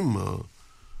בעיתונים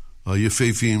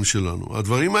היפהפיים שלנו.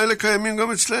 הדברים האלה קיימים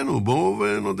גם אצלנו, בואו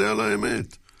ונודה על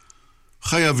האמת.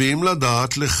 חייבים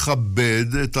לדעת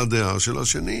לכבד את הדעה של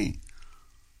השני.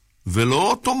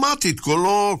 ולא אוטומטית,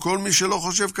 כל מי שלא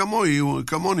חושב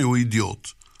כמוני הוא אידיוט.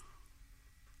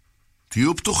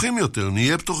 תהיו פתוחים יותר,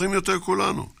 נהיה פתוחים יותר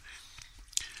כולנו.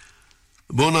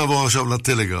 בואו נעבור עכשיו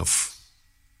לטלגרף.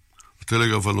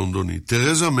 הטלגרף הלונדוני.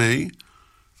 תרזה מיי,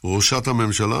 ראשת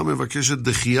הממשלה, מבקשת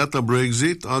דחיית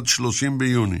הברקזיט עד 30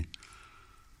 ביוני.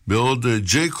 בעוד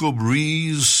ג'ייקוב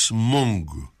ריז מונג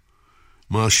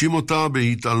מאשים אותה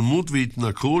בהתעלמות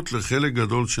והתנכרות לחלק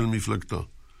גדול של מפלגתה.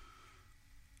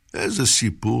 איזה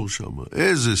סיפור שם,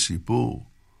 איזה סיפור.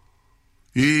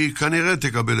 היא כנראה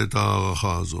תקבל את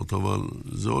הערכה הזאת, אבל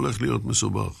זה הולך להיות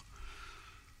מסובך.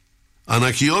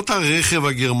 ענקיות הרכב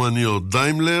הגרמניות,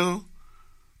 דיימלר,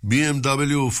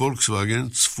 BMW ופולקסווגן,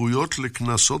 צפויות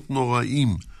לכנסות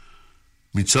נוראים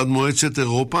מצד מועצת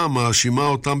אירופה, מאשימה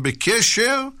אותם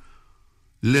בקשר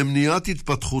למניעת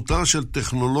התפתחותה של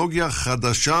טכנולוגיה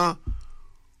חדשה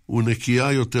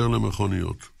ונקייה יותר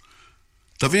למכוניות.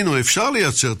 תבינו, אפשר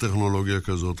לייצר טכנולוגיה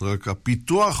כזאת, רק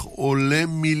הפיתוח עולה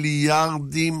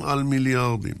מיליארדים על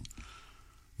מיליארדים.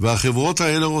 והחברות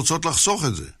האלה רוצות לחסוך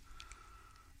את זה.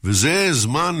 וזה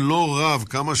זמן לא רב,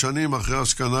 כמה שנים אחרי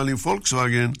הסקנדל עם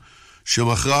פולקסווגן,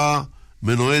 שמכרה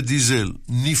מנועי דיזל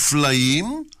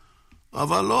נפלאים,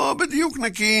 אבל לא בדיוק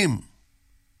נקיים.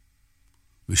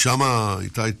 ושם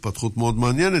הייתה התפתחות מאוד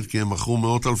מעניינת, כי הם מכרו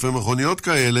מאות אלפי מכוניות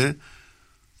כאלה,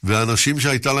 ואנשים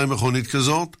שהייתה להם מכונית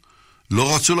כזאת,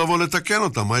 לא רצו לבוא לתקן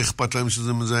אותה. מה אכפת להם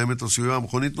שזה מזהם את הסביבה?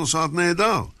 המכונית נוסעת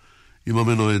נהדר עם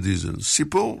המנועי דיזל.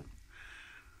 סיפור.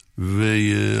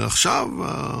 ועכשיו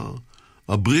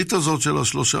הברית הזאת של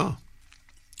השלושה.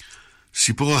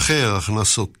 סיפור אחר,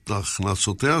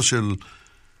 הכנסותיה של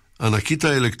ענקית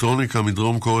האלקטרוניקה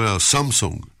מדרום קוריאה,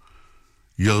 סמסונג,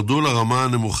 ירדו לרמה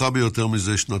הנמוכה ביותר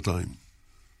מזה שנתיים.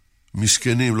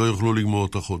 מסכנים, לא יוכלו לגמור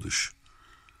את החודש.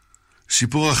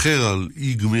 סיפור אחר על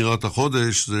אי גמירת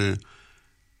החודש זה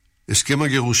הסכם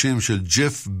הגירושים של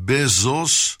ג'ף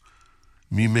בזוס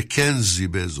ממקנזי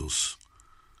בזוס.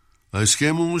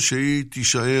 ההסכם הוא שהיא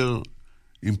תישאר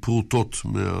עם פרוטות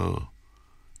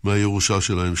מהירושה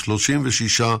שלהם,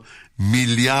 36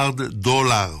 מיליארד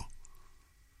דולר.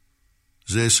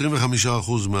 זה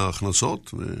 25%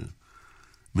 מההכנסות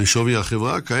משווי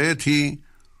החברה. כעת היא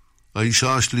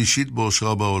האישה השלישית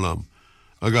באושרה בעולם.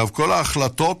 אגב, כל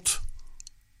ההחלטות,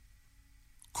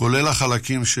 כולל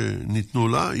החלקים שניתנו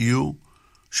לה, יהיו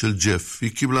של ג'ף.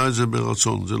 היא קיבלה את זה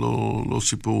ברצון, זה לא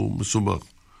סיפור מסובך.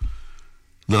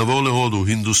 נעבור להודו,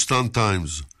 הינדוסטן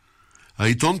טיימס.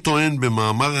 העיתון טוען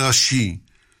במאמר ראשי,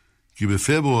 כי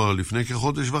בפברואר, לפני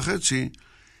כחודש וחצי,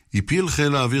 הפיל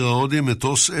חיל האוויר ההודי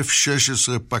מטוס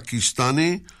F-16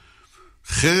 פקיסטני,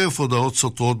 חרף הודעות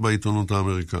סותרות בעיתונות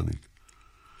האמריקנית.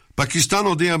 פקיסטן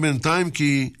הודיעה בינתיים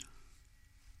כי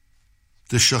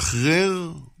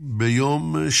תשחרר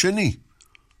ביום שני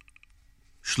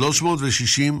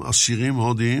 360 אסירים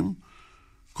הודיים,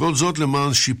 כל זאת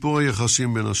למען שיפור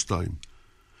היחסים בין השתיים.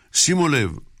 שימו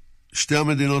לב, שתי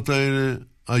המדינות האלה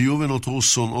היו ונותרו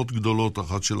שונאות גדולות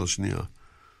אחת של השנייה,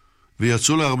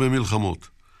 ויצאו להרבה מלחמות.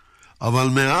 אבל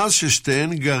מאז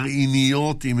ששתיהן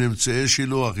גרעיניות עם אמצעי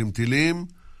שילוח, עם טילים,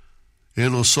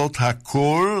 הן עושות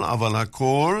הכל, אבל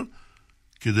הכל,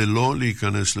 כדי לא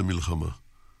להיכנס למלחמה.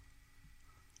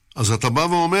 אז אתה בא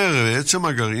ואומר, בעצם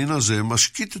הגרעין הזה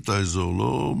משקיט את האזור,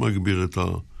 לא מגביר את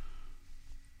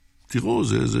תראו,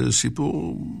 זה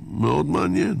סיפור מאוד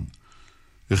מעניין.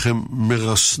 איך הן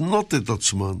מרסנות את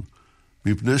עצמן,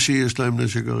 מפני שיש להם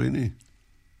נשק גרעיני.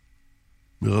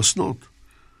 מרסנות.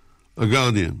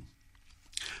 הגרדיאן.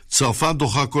 צרפת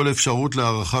דוחה כל אפשרות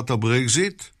להארכת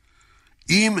הברקזיט,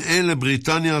 אם אין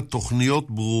לבריטניה תוכניות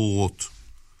ברורות.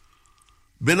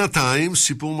 בינתיים,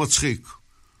 סיפור מצחיק.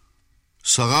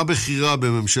 שרה בכירה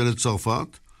בממשלת צרפת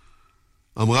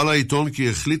אמרה לעיתון כי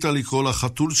החליטה לקרוא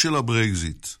לחתול של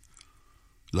הברקזיט.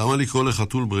 למה לקרוא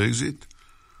לחתול ברקזיט?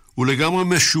 הוא לגמרי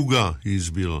משוגע, היא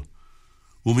הסבירה.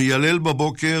 הוא מיילל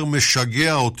בבוקר,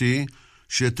 משגע אותי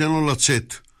שאתן לו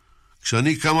לצאת.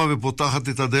 כשאני קמה ופותחת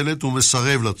את הדלת הוא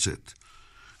מסרב לצאת.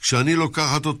 כשאני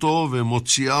לוקחת אותו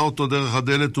ומוציאה אותו דרך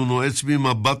הדלת, הוא נועץ בי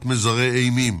מבט מזרה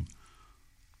אימים.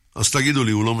 אז תגידו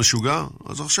לי, הוא לא משוגע?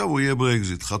 אז עכשיו הוא יהיה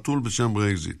ברקזיט, חתול בשם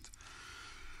ברקזיט.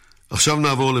 עכשיו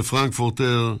נעבור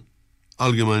לפרנקפורטר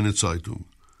אלגמיינה צייטונג.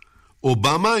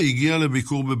 אובמה הגיע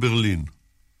לביקור בברלין,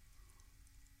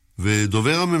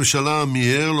 ודובר הממשלה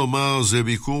מיהר לומר, זה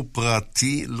ביקור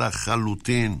פרטי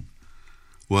לחלוטין.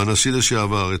 הוא הנשיא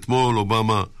לשעבר. אתמול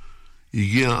אובמה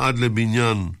הגיע עד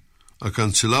לבניין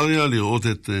הקנצלריה לראות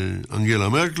את אנגלה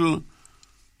מרקל,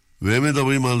 והם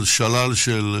מדברים על שלל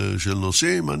של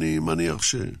נושאים. אני מניח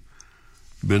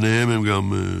שביניהם הם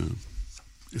גם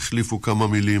החליפו כמה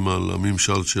מילים על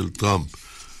הממשל של טראמפ.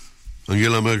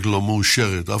 אנגלה מרקל לא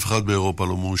מאושרת, אף אחד באירופה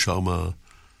לא מאושר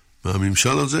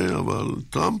מהממשל הזה, אבל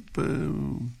טראמפ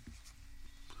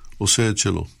עושה את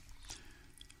שלו.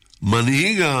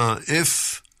 מנהיג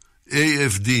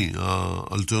ה-AFD,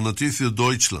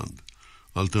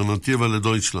 האלטרנטיבה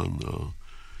לדויטשלנד,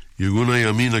 ארגון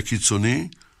הימין הקיצוני,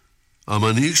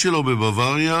 המנהיג שלו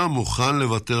בבווריה מוכן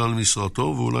לוותר על משרתו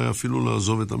ואולי אפילו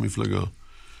לעזוב את המפלגה.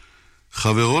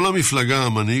 חברו למפלגה,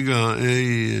 המנהיג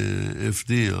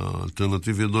ה-AFD,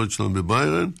 האלטרנטיבה לדויטשלנד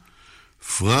בביירן,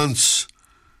 פרנץ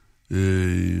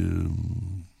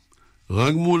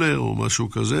רגמולר או משהו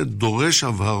כזה, דורש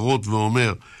הבהרות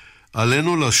ואומר,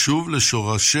 עלינו לשוב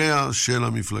לשורשיה של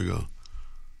המפלגה,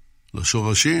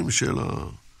 לשורשים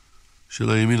של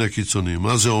הימין הקיצוני.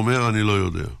 מה זה אומר אני לא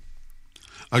יודע.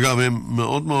 אגב, הם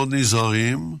מאוד מאוד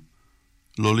נזהרים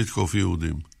לא לתקוף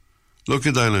יהודים. לא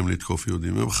כדאי להם לתקוף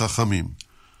יהודים, הם חכמים.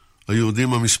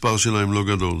 היהודים המספר שלהם לא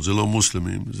גדול, זה לא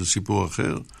מוסלמים, זה סיפור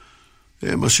אחר.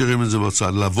 הם משאירים את זה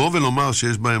בצד. לבוא ולומר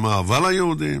שיש בהם אהבה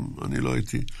ליהודים, אני לא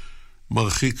הייתי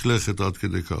מרחיק לכת עד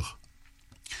כדי כך.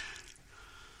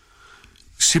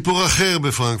 סיפור אחר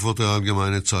בפרנקפורטר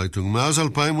אלגמיינה צייטונג. מאז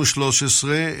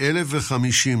 2013,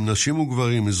 1,050 נשים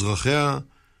וגברים,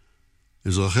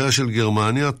 אזרחיה של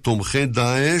גרמניה, תומכי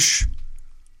דאעש,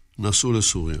 נסעו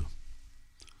לסוריה.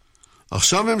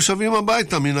 עכשיו הם שבים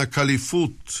הביתה מן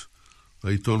הקליפות.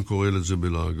 העיתון קורא לזה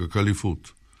בלעג,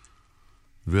 הקליפות.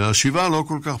 והשיבה לא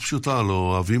כל כך פשוטה, לא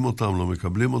אוהבים אותם, לא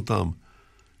מקבלים אותם.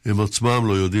 הם עצמם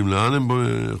לא יודעים לאן הם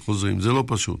חוזרים, זה לא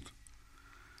פשוט.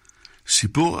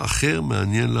 סיפור אחר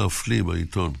מעניין להפליא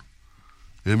בעיתון.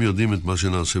 הם יודעים את מה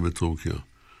שנעשה בטורקיה.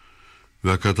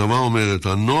 והכתבה אומרת,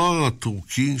 הנוער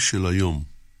הטורקי של היום,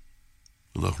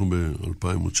 אנחנו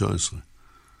ב-2019,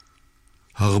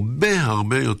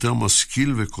 הרבה יותר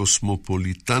משכיל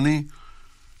וקוסמופוליטני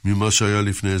ממה שהיה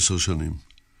לפני 10 שנים.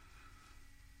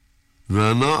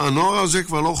 והנוער הזה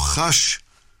כבר לא חש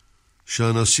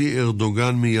שהנשיא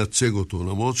ארדוגן מייצג אותו,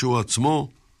 למרות שהוא עצמו,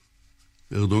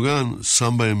 ארדוגן,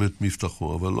 שם בהם את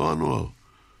מבטחו, אבל לא הנוער.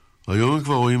 היום הם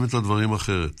כבר רואים את הדברים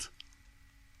אחרת.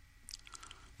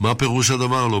 מה פירוש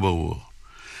הדבר? לא ברור.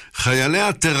 חיילי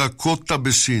הטרקוטה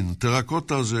בסין,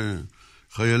 טרקוטה זה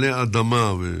חיילי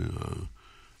אדמה,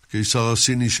 והקיסר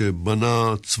הסיני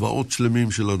שבנה צבאות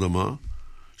שלמים של אדמה,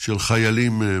 של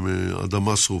חיילים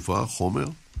מאדמה שרופה, חומר.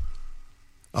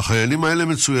 החיילים האלה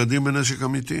מצוידים בנשק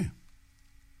אמיתי.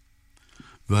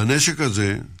 והנשק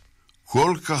הזה,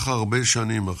 כל כך הרבה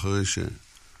שנים אחרי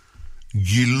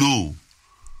שגילו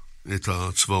את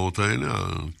הצבאות האלה,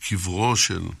 על קברו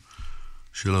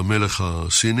של המלך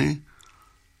הסיני,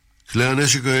 כלי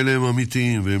הנשק האלה הם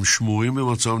אמיתיים והם שמורים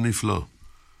במצב נפלא.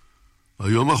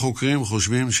 היום החוקרים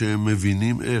חושבים שהם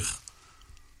מבינים איך.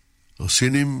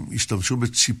 הסינים השתמשו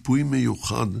בציפוי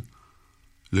מיוחד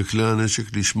לכלי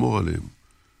הנשק לשמור עליהם.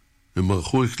 הם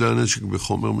מרחו את כלי הנשק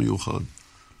בחומר מיוחד,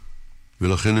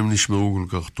 ולכן הם נשמרו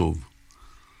כל כך טוב.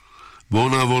 בואו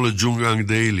נעבור לג'ונגאנג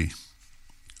דיילי,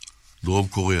 דרום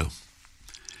קוריאה.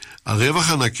 הרווח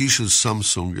הנקי של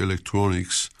סמסונג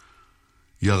אלקטרוניקס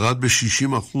ירד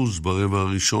ב-60% ברבע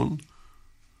הראשון,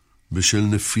 בשל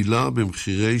נפילה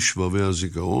במחירי שבבי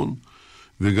הזיכרון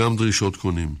וגם דרישות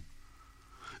קונים.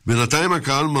 בינתיים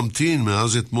הקהל ממתין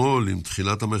מאז אתמול עם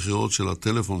תחילת המחירות של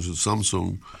הטלפון של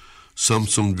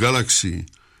סמסונג גלקסי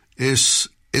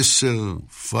S10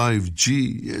 5G,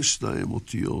 יש להם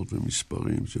אותיות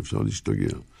ומספרים שאפשר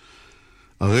להשתגע.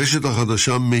 הרשת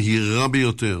החדשה מהירה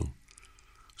ביותר,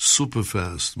 סופר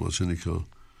פאסט, מה שנקרא,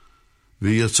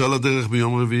 והיא יצאה לדרך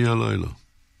ביום רביעי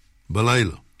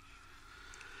בלילה.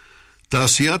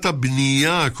 תעשיית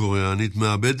הבנייה הקוריאנית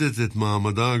מאבדת את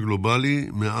מעמדה הגלובלי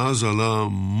מאז עלה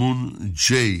מון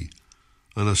ג'יי,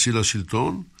 הנשיא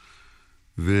לשלטון,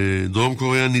 ודרום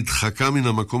קוריאה נדחקה מן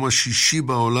המקום השישי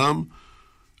בעולם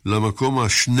למקום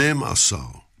ה-12.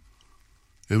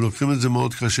 הם לוקחים את זה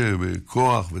מאוד קשה,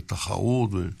 בכוח ותחרות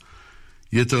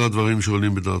ויתר הדברים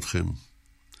שעולים בדעתכם.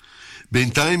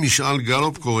 בינתיים משאל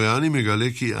גלופ קוריאני מגלה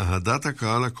כי אהדת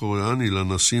הקהל הקוריאני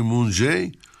לנשיא מון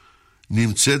ג'יי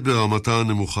נמצאת ברמתה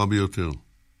הנמוכה ביותר.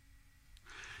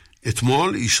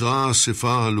 אתמול אישרה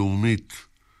האספה הלאומית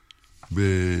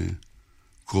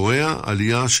בקוריאה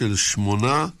עלייה של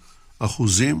 8.2%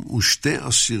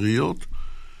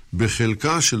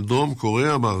 בחלקה של דרום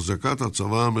קוריאה בהחזקת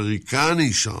הצבא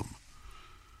האמריקני שם.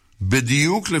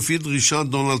 בדיוק לפי דרישת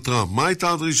דונלד טראמפ. מה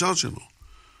הייתה הדרישה שלו?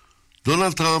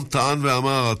 דונלד טראמפ טען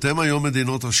ואמר, אתם היום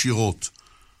מדינות עשירות.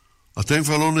 אתם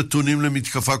כבר לא נתונים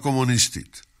למתקפה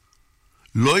קומוניסטית.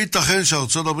 לא ייתכן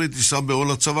שארצות הברית תישא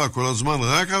בעול הצבא כל הזמן,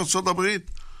 רק ארצות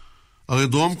הברית. הרי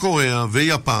דרום קוריאה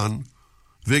ויפן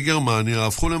וגרמניה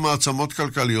הפכו למעצמות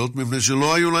כלכליות מפני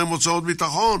שלא היו להם הוצאות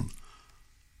ביטחון.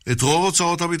 את רוב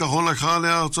הוצאות הביטחון לקחה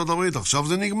עליה ארצות הברית, עכשיו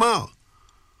זה נגמר.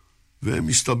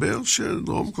 ומסתבר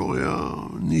שדרום קוריאה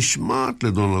נשמעת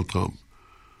לדונלד טראמפ.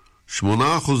 8%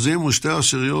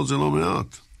 ו2% זה לא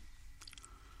מעט.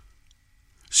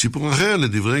 סיפור אחר,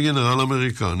 לדברי גנרל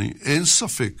אמריקני, אין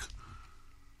ספק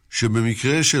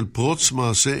שבמקרה של פרוץ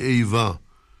מעשה איבה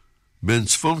בין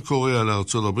צפון קוריאה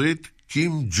לארצות הברית,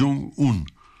 קים ג'ונג און,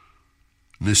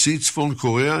 נשיא צפון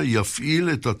קוריאה, יפעיל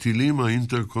את הטילים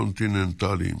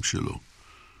האינטרקונטיננטליים שלו.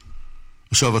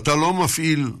 עכשיו, אתה לא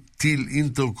מפעיל טיל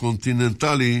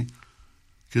אינטרקונטיננטלי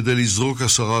כדי לזרוק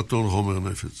 10 טון חומר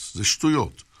נפץ. זה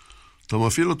שטויות. אתה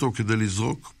מפעיל אותו כדי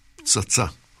לזרוק פצצה.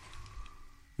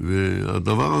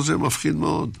 והדבר הזה מפחיד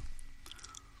מאוד.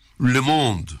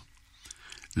 למונד,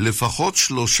 לפחות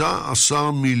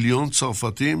 13 מיליון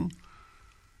צרפתים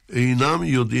אינם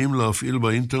יודעים להפעיל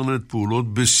באינטרנט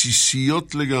פעולות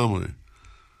בסיסיות לגמרי.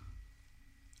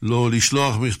 לא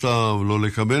לשלוח מכתב, לא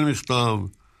לקבל מכתב.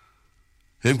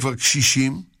 הם כבר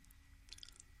קשישים,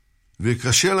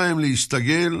 וקשה להם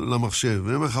להסתגל למחשב.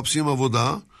 הם מחפשים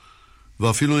עבודה,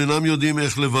 ואפילו אינם יודעים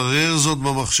איך לברר זאת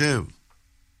במחשב.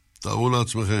 תארו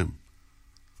לעצמכם.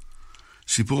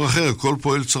 סיפור אחר, כל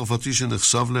פועל צרפתי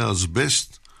שנחשף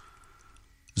לאסבסט,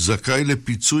 זכאי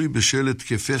לפיצוי בשל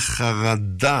התקפי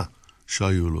חרדה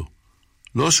שהיו לו.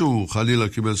 לא שהוא חלילה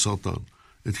קיבל סרטן,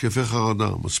 התקפי חרדה,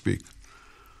 מספיק.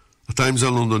 הטיימס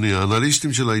הלונדוני,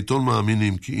 האנליסטים של העיתון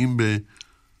מאמינים כי אם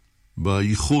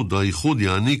האיחוד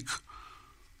יעניק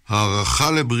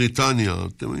הערכה לבריטניה,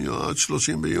 אתם יודעים, עד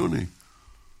 30 ביוני,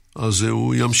 אז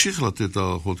הוא ימשיך לתת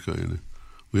הערכות כאלה.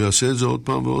 הוא יעשה את זה עוד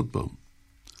פעם ועוד פעם.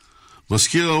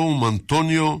 מזכיר האו"ם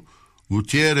אנטוניו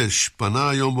גוטיירש פנה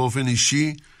היום באופן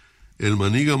אישי אל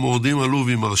מנהיג המורדים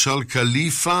הלובי מרשל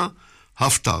קליפה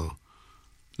הפטר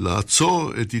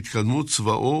לעצור את התקדמות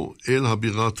צבאו אל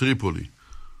הבירה טריפולי.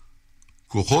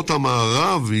 כוחות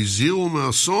המערב הזהירו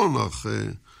מאסון, אך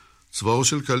צבאו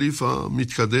של קליפה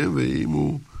מתקדם, ואם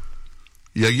הוא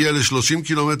יגיע ל-30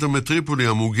 קילומטר מטריפולי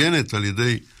המוגנת על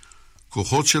ידי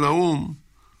כוחות של האו"ם,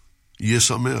 יהיה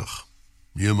שמח.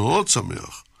 יהיה מאוד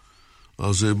שמח.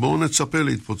 אז בואו נצפה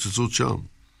להתפוצצות שם.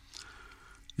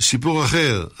 סיפור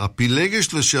אחר,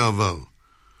 הפילגש לשעבר,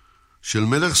 של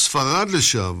מלך ספרד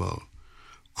לשעבר,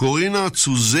 קורינה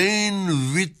צוזיין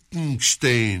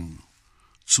ויטנשטיין.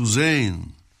 צוזיין,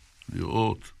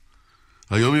 לראות.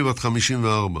 היום היא בת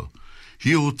 54.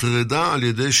 היא הוטרדה על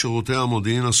ידי שירותי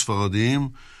המודיעין הספרדיים,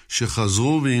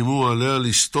 שחזרו ואימו עליה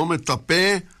לסתום את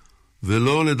הפה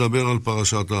ולא לדבר על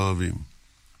פרשת האבים.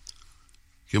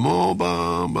 כמו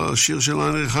בשיר של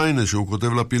היינריך היינה, שהוא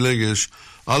כותב לפילגש,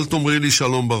 אל תאמרי לי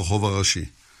שלום ברחוב הראשי.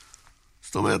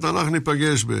 זאת אומרת, אנחנו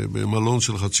ניפגש במלון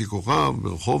של חצי כוכב,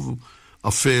 ברחוב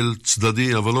אפל,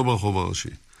 צדדי, אבל לא ברחוב הראשי.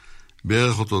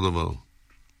 בערך אותו דבר.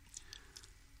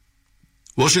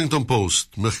 וושינגטון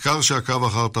פוסט, מחקר שעקב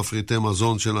אחר תפריטי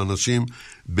מזון של אנשים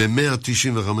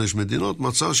ב-195 מדינות,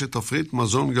 מצא שתפריט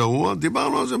מזון גרוע,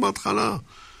 דיברנו על זה בהתחלה,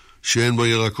 שאין בו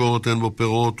ירקות, אין בו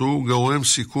פירות, הוא גורם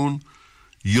סיכון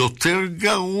יותר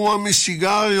גרוע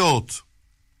מסיגריות.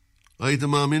 הייתם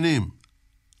מאמינים?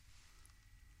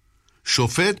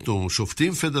 שופט או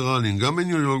שופטים פדרליים, גם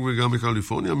בניו יורק וגם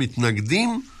בקליפורניה,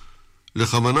 מתנגדים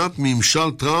לכוונת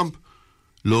ממשל טראמפ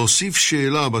להוסיף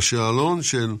שאלה בשאלון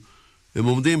של הם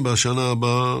עומדים בשנה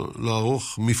הבאה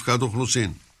לערוך מפקד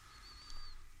אוכלוסין.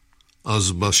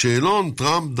 אז בשאלון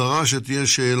טראמפ דרש שתהיה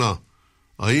שאלה,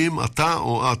 האם אתה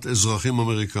או את אזרחים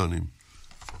אמריקנים?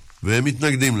 והם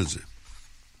מתנגדים לזה.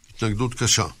 התנגדות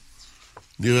קשה.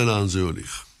 נראה לאן זה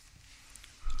הוליך.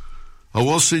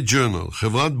 הוול סטריט ג'ורנל,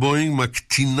 חברת בואינג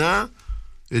מקטינה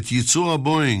את ייצור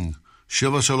הבואינג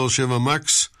 737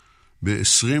 מקס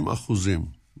ב-20%.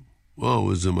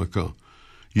 וואו, איזה מכה.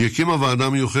 היא הקימה ועדה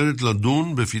מיוחדת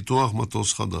לדון בפיתוח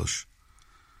מטוס חדש.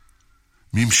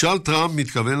 ממשל טראמפ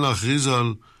מתכוון להכריז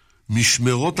על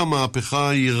משמרות המהפכה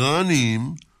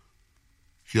האיראניים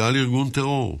כעל ארגון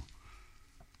טרור.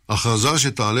 הכרזה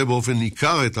שתעלה באופן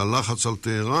ניכר את הלחץ על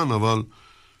טהרן, אבל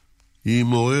היא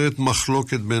מעוררת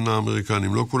מחלוקת בין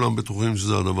האמריקנים. לא כולם בטוחים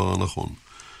שזה הדבר הנכון.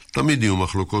 תמיד יהיו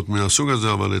מחלוקות מהסוג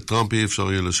הזה, אבל את טראמפ אי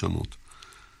אפשר יהיה לשנות.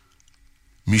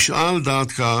 משאל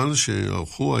דעת קהל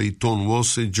שערכו העיתון וול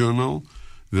סטריט ג'ורנל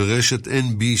ורשת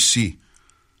NBC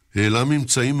העלה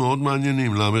ממצאים מאוד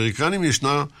מעניינים. לאמריקנים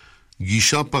ישנה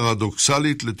גישה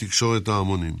פרדוקסלית לתקשורת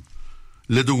ההמונים.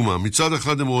 לדוגמה, מצד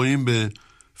אחד הם רואים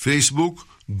בפייסבוק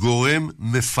גורם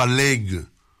מפלג,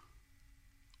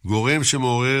 גורם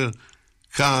שמעורר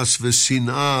כעס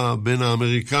ושנאה בין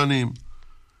האמריקנים.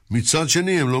 מצד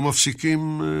שני הם לא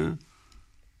מפסיקים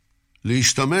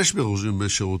להשתמש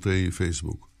בשירותי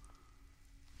פייסבוק.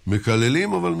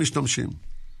 מקללים אבל משתמשים.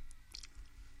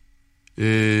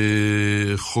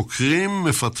 חוקרים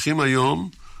מפתחים היום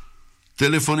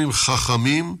טלפונים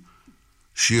חכמים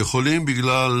שיכולים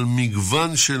בגלל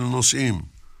מגוון של נושאים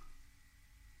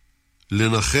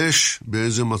לנחש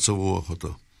באיזה מצב רוח אתה.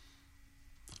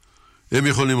 הם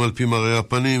יכולים על פי מראה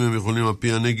הפנים, הם יכולים על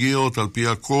פי הנגיעות, על פי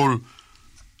הכל.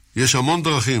 יש המון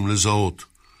דרכים לזהות.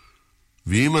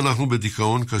 ואם אנחנו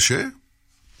בדיכאון קשה,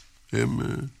 הם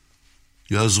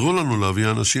יעזרו לנו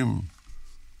להביא אנשים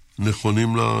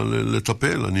נכונים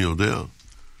לטפל, אני יודע.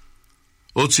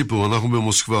 עוד סיפור, אנחנו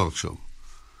במוסקבה עכשיו.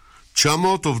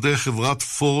 900 עובדי חברת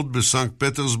פורד בסנקט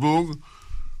פטרסבורג,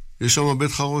 יש שם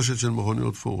בית חרושת של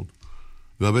מכוניות פורד.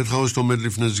 והבית חרושת עומד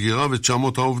לפני סגירה, ו900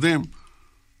 העובדים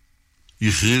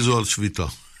הכריזו על שביתה.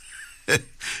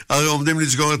 הרי עומדים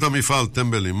לסגור את המפעל,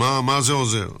 טמבלים. מה זה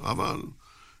עוזר? אבל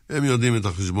הם יודעים את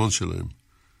החשבון שלהם.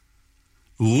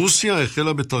 רוסיה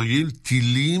החלה בתרגיל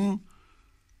טילים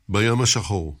בים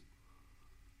השחור.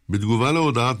 בתגובה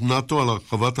להודעת נאטו על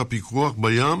הרחבת הפיקוח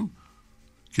בים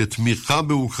כתמיכה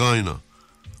באוקראינה.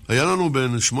 היה לנו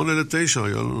בין 8 ל-9,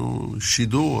 היה לנו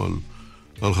שידור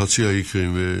על חצי האי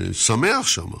קרים, ושמח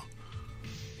שמה.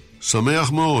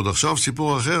 שמח מאוד. עכשיו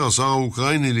סיפור אחר, השר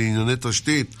האוקראיני לענייני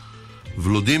תשתית,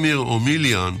 ולודימיר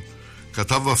אומליאן,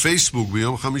 כתב בפייסבוק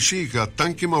ביום חמישי כי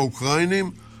הטנקים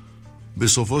האוקראינים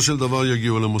בסופו של דבר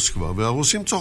יגיעו למוסקבה, והרוסים